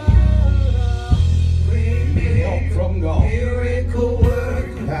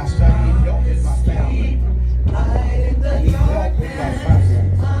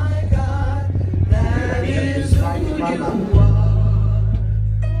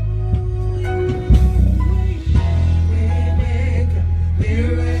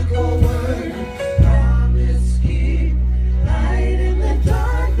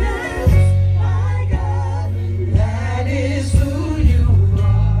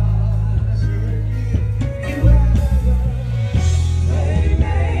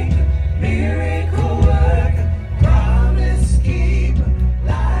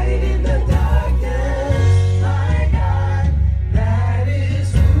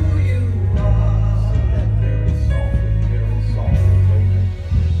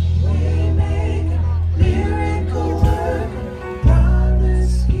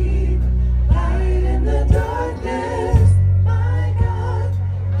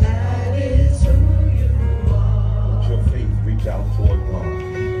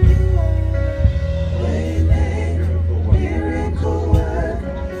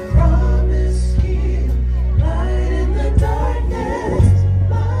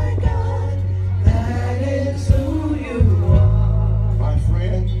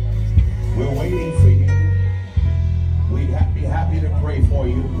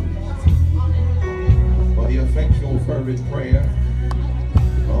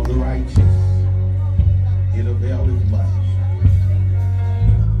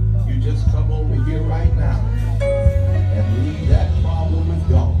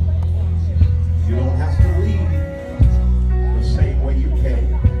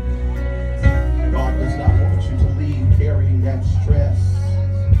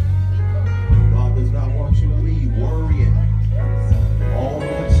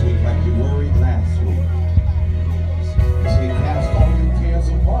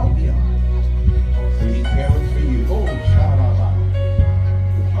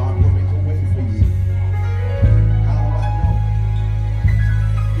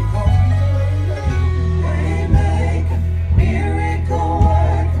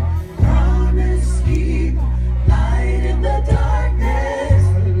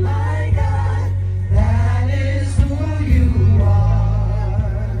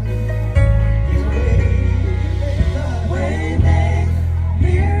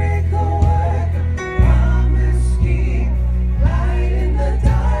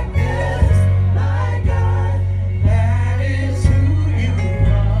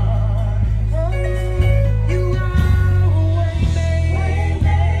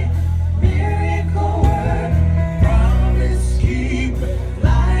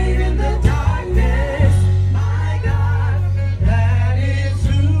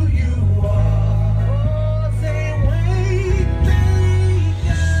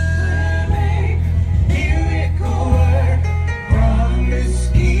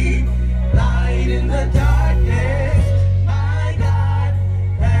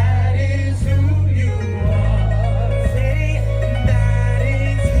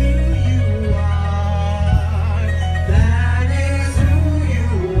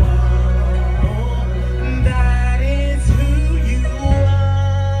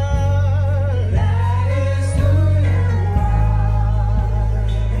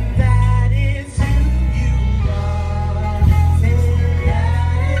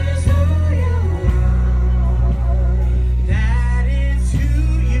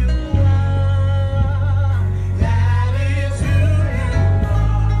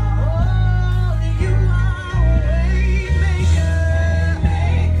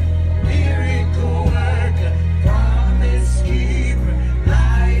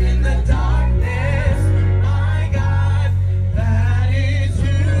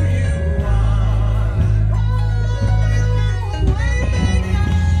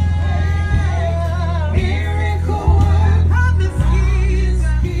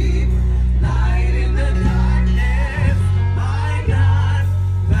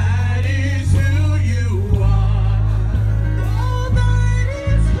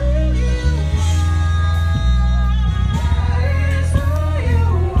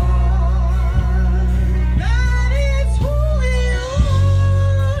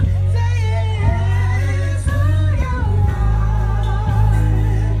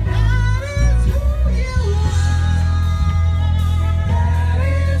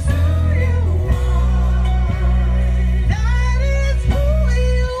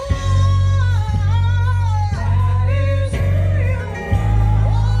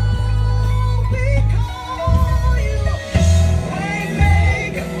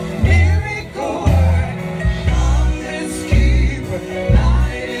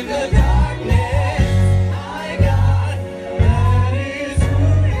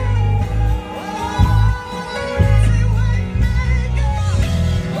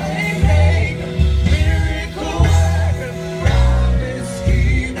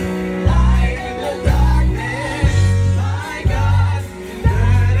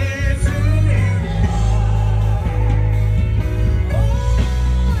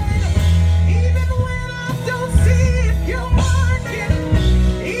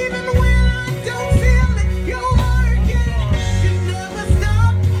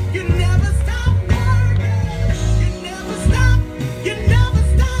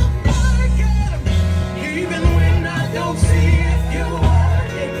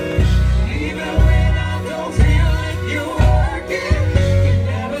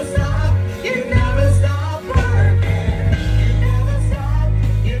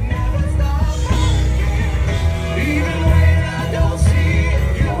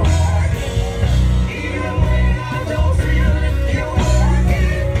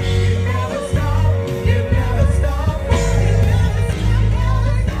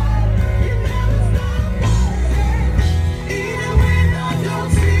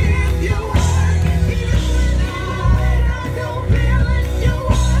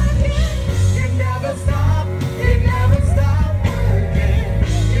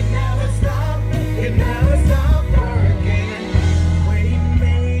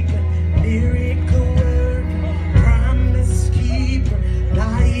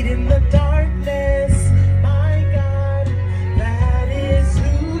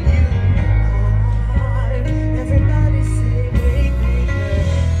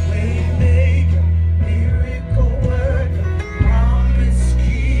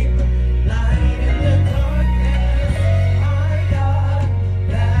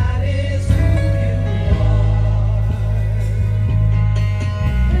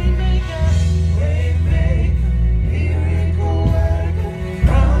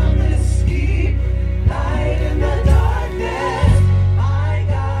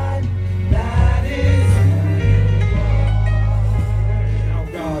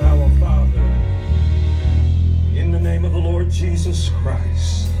Jesus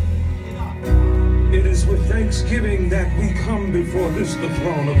Christ. It is with thanksgiving that we come before the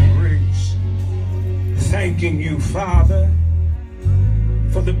throne of grace, thanking you, Father,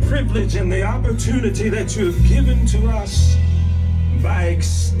 for the privilege and the opportunity that you have given to us by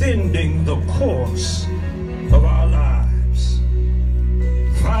extending the course of our lives.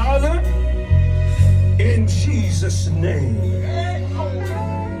 Father, in Jesus' name,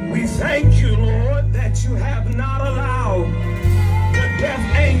 we thank you, Lord, that you have not allowed the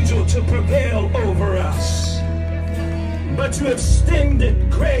death angel to prevail over us, but you have extended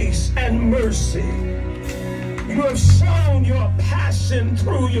grace and mercy. You have shown your passion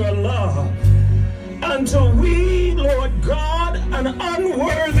through your love until we, Lord God, an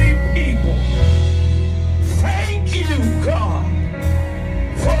unworthy people. Thank you, God,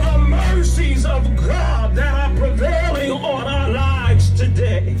 for the mercies of God that are prevailing on our lives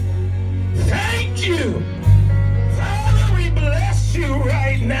today. Thank you. Father, we bless you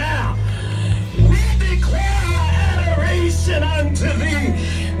right now. We declare our adoration unto thee.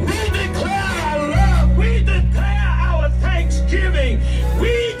 We declare our love. We declare our thanksgiving.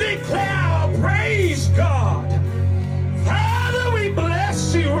 We declare our praise, God. Father, we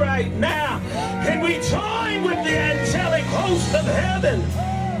bless you right now. And we join with the angelic host of heaven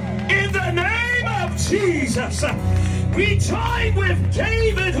in the name of Jesus. We join with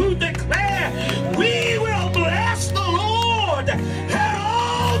David who declared, we will bless the Lord at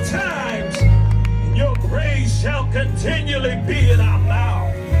all times. Your praise shall continually be in our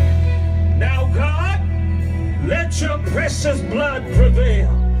mouth. Now, God, let your precious blood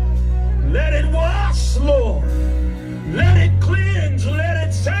prevail. Let it wash, Lord. Let it cleanse. Let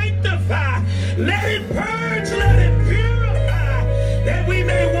it sanctify. Let it purge. Let it purify. That we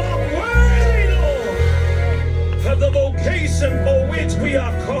may walk worthy, Lord, of the vocation for which we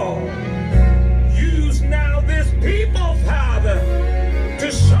are called. Use now this people, Father,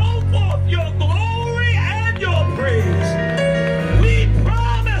 to show forth your glory and your praise. We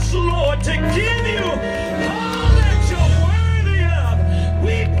promise, Lord, to give you all that you're worthy of.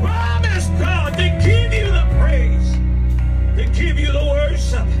 We promise, God, to give you the praise, to give you the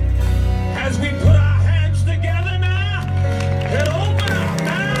worship. As we put our hands together now and open our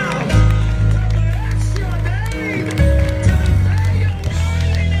mouths to bless your name, to declare your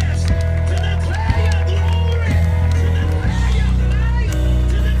worthiness.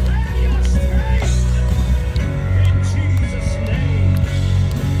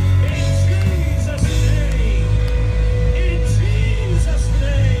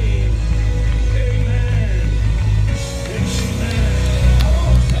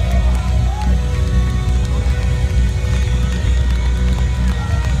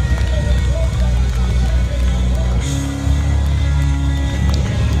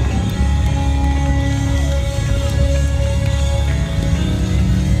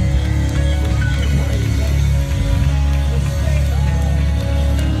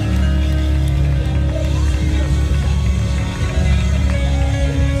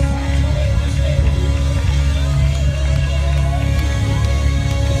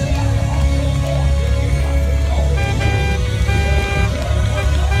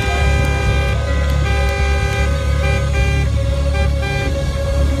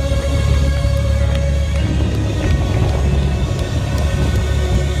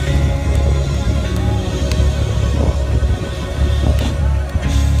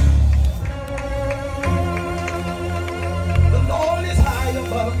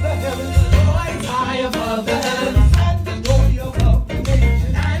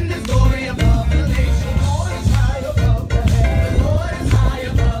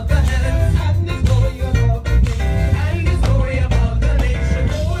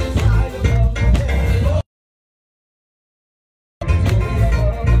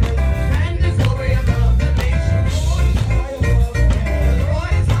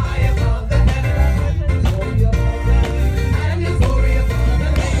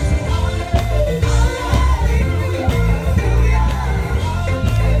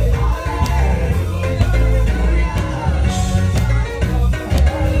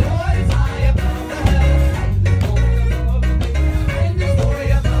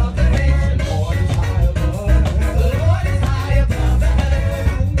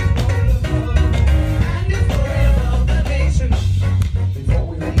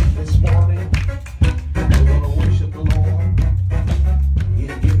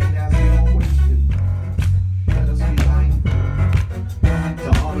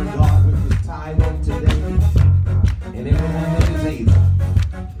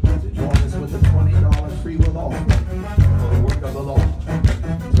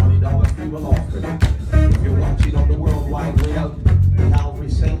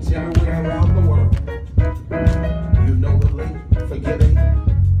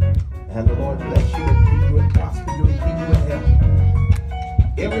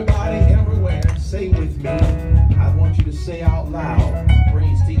 say with me, I want you to say out loud,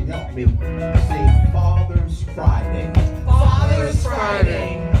 praise team, help me, say Father's Friday. Father's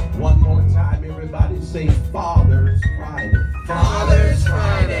Friday. One more time, everybody, say Father's Friday. Father's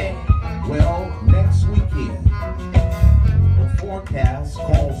Friday. Well, next weekend, the forecast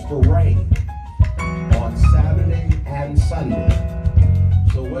calls for rain on Saturday and Sunday.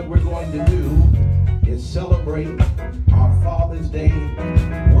 So what we're going to do is celebrate our Father's Day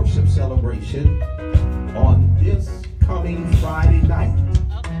worship celebration on this coming Friday night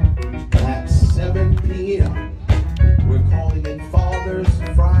at 7 p.m. We're calling it Father's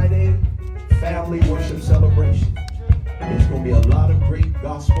Friday Family Worship Celebration. It's going to be a lot of great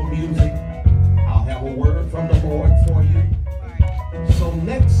gospel music. I'll have a word from the Lord for you. So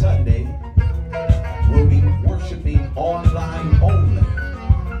next Sunday, we'll be worshiping online only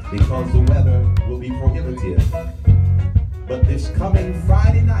because the weather will be prohibitive. But this coming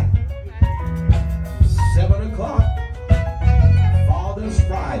Friday night, 7 o'clock, Father's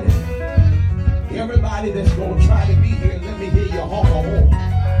Friday. Everybody that's going to try to be here, let me hear you honk a horn.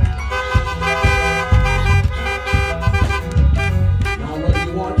 Now what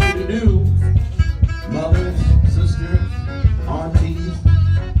we want you to do, mothers, sisters, aunties,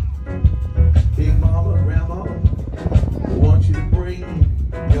 big mama, grandmama, we want you to bring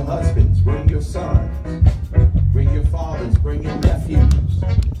your husbands, bring your sons, bring your fathers, bring your nephews.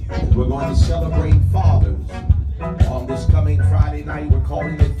 And we're going to celebrate fathers on this coming Friday night. We're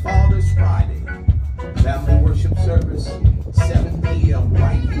calling it Father's Friday. Family worship service, 7 p.m.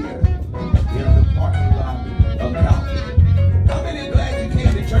 right here in the parking lot of Calvary. How many are glad you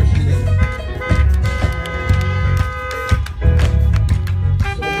came to church today?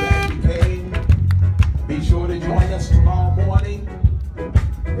 So glad you came. Be sure to join us tomorrow morning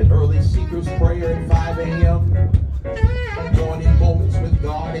at early seekers prayer at 5 a.m. Morning moments with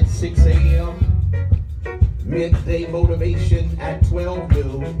God at 6 a.m. Midday motivation at 12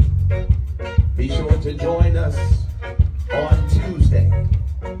 noon. Be sure to join us on Tuesday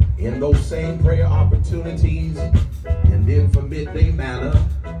in those same prayer opportunities, and then for midday manna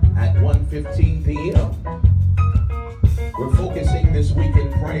at 1:15 p.m. We're focusing this week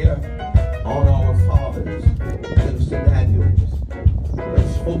in prayer on our fathers. Minister Daniels,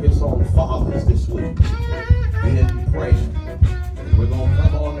 let's focus on fathers this week in prayer. And we're going to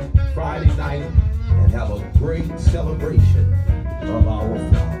come on Friday night and have a great celebration of our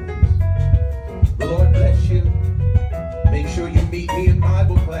fathers. The Lord bless you. Make sure you meet me in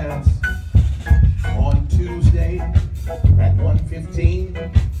Bible class on Tuesday at 1:15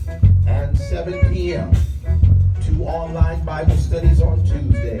 and 7 p.m. 2 online Bible studies on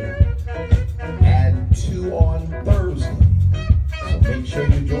Tuesday and 2 on Thursday. So make sure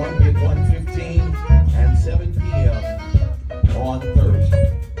you join me at 1:15 and 7 p.m. on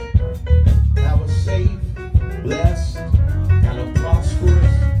Thursday. Have a safe, blessed, and a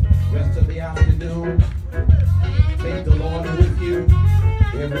prosperous rest of the afternoon. Take the Lord with you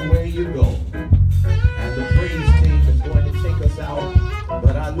everywhere you go. And the praise team is going to take us out.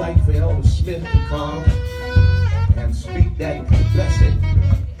 But I'd like for Elder Smith to come and speak that blessing.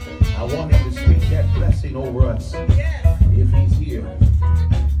 I want him to speak that blessing over us if he's here.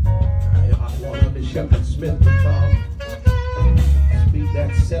 I want Elder Shepherd Smith to come and speak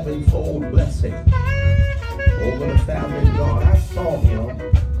that sevenfold blessing over the family of God. I saw him.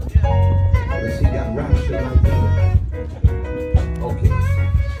 Unless he got raptured like that. Okay.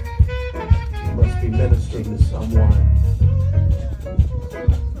 He must be ministering to someone.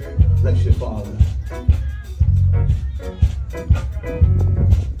 Bless your Father.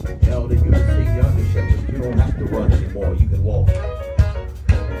 Elder, you're the senior under shepherd. You don't have to run anymore. You can walk.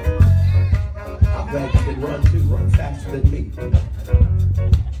 I'm glad you can run too. Run faster than me.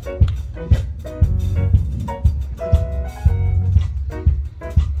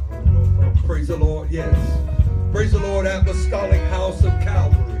 Praise the Lord, yes. Praise the Lord, Apostolic House of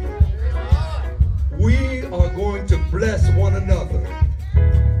Calvary. We are going to bless one another.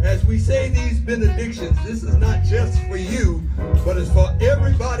 As we say these benedictions, this is not just for you, but it's for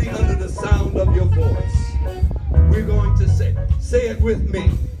everybody under the sound of your voice. We're going to say it with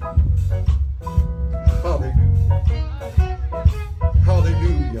me. Hallelujah.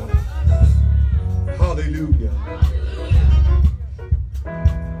 Hallelujah. Hallelujah.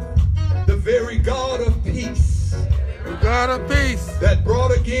 The very God of peace. The God of peace. That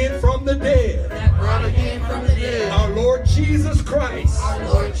brought again from the dead. That brought again from the dead. Our Lord Jesus Christ. Our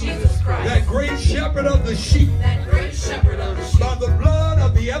Lord Jesus Christ. That great shepherd of the sheep. That great shepherd of the sheep. By the blood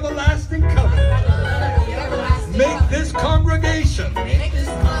of the everlasting covenant. Make this congregation. Make this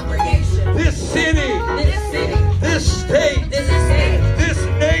congregation. This city. This city. This state. This state. This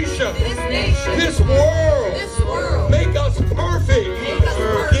nation. This nation. This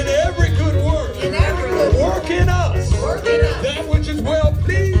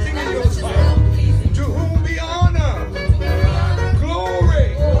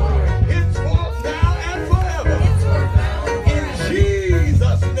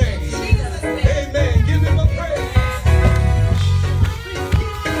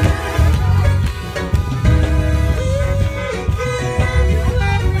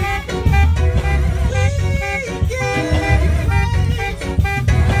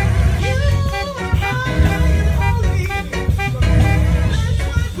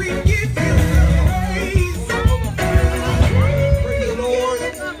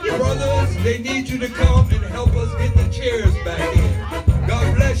They need you to come and help us get the chairs back.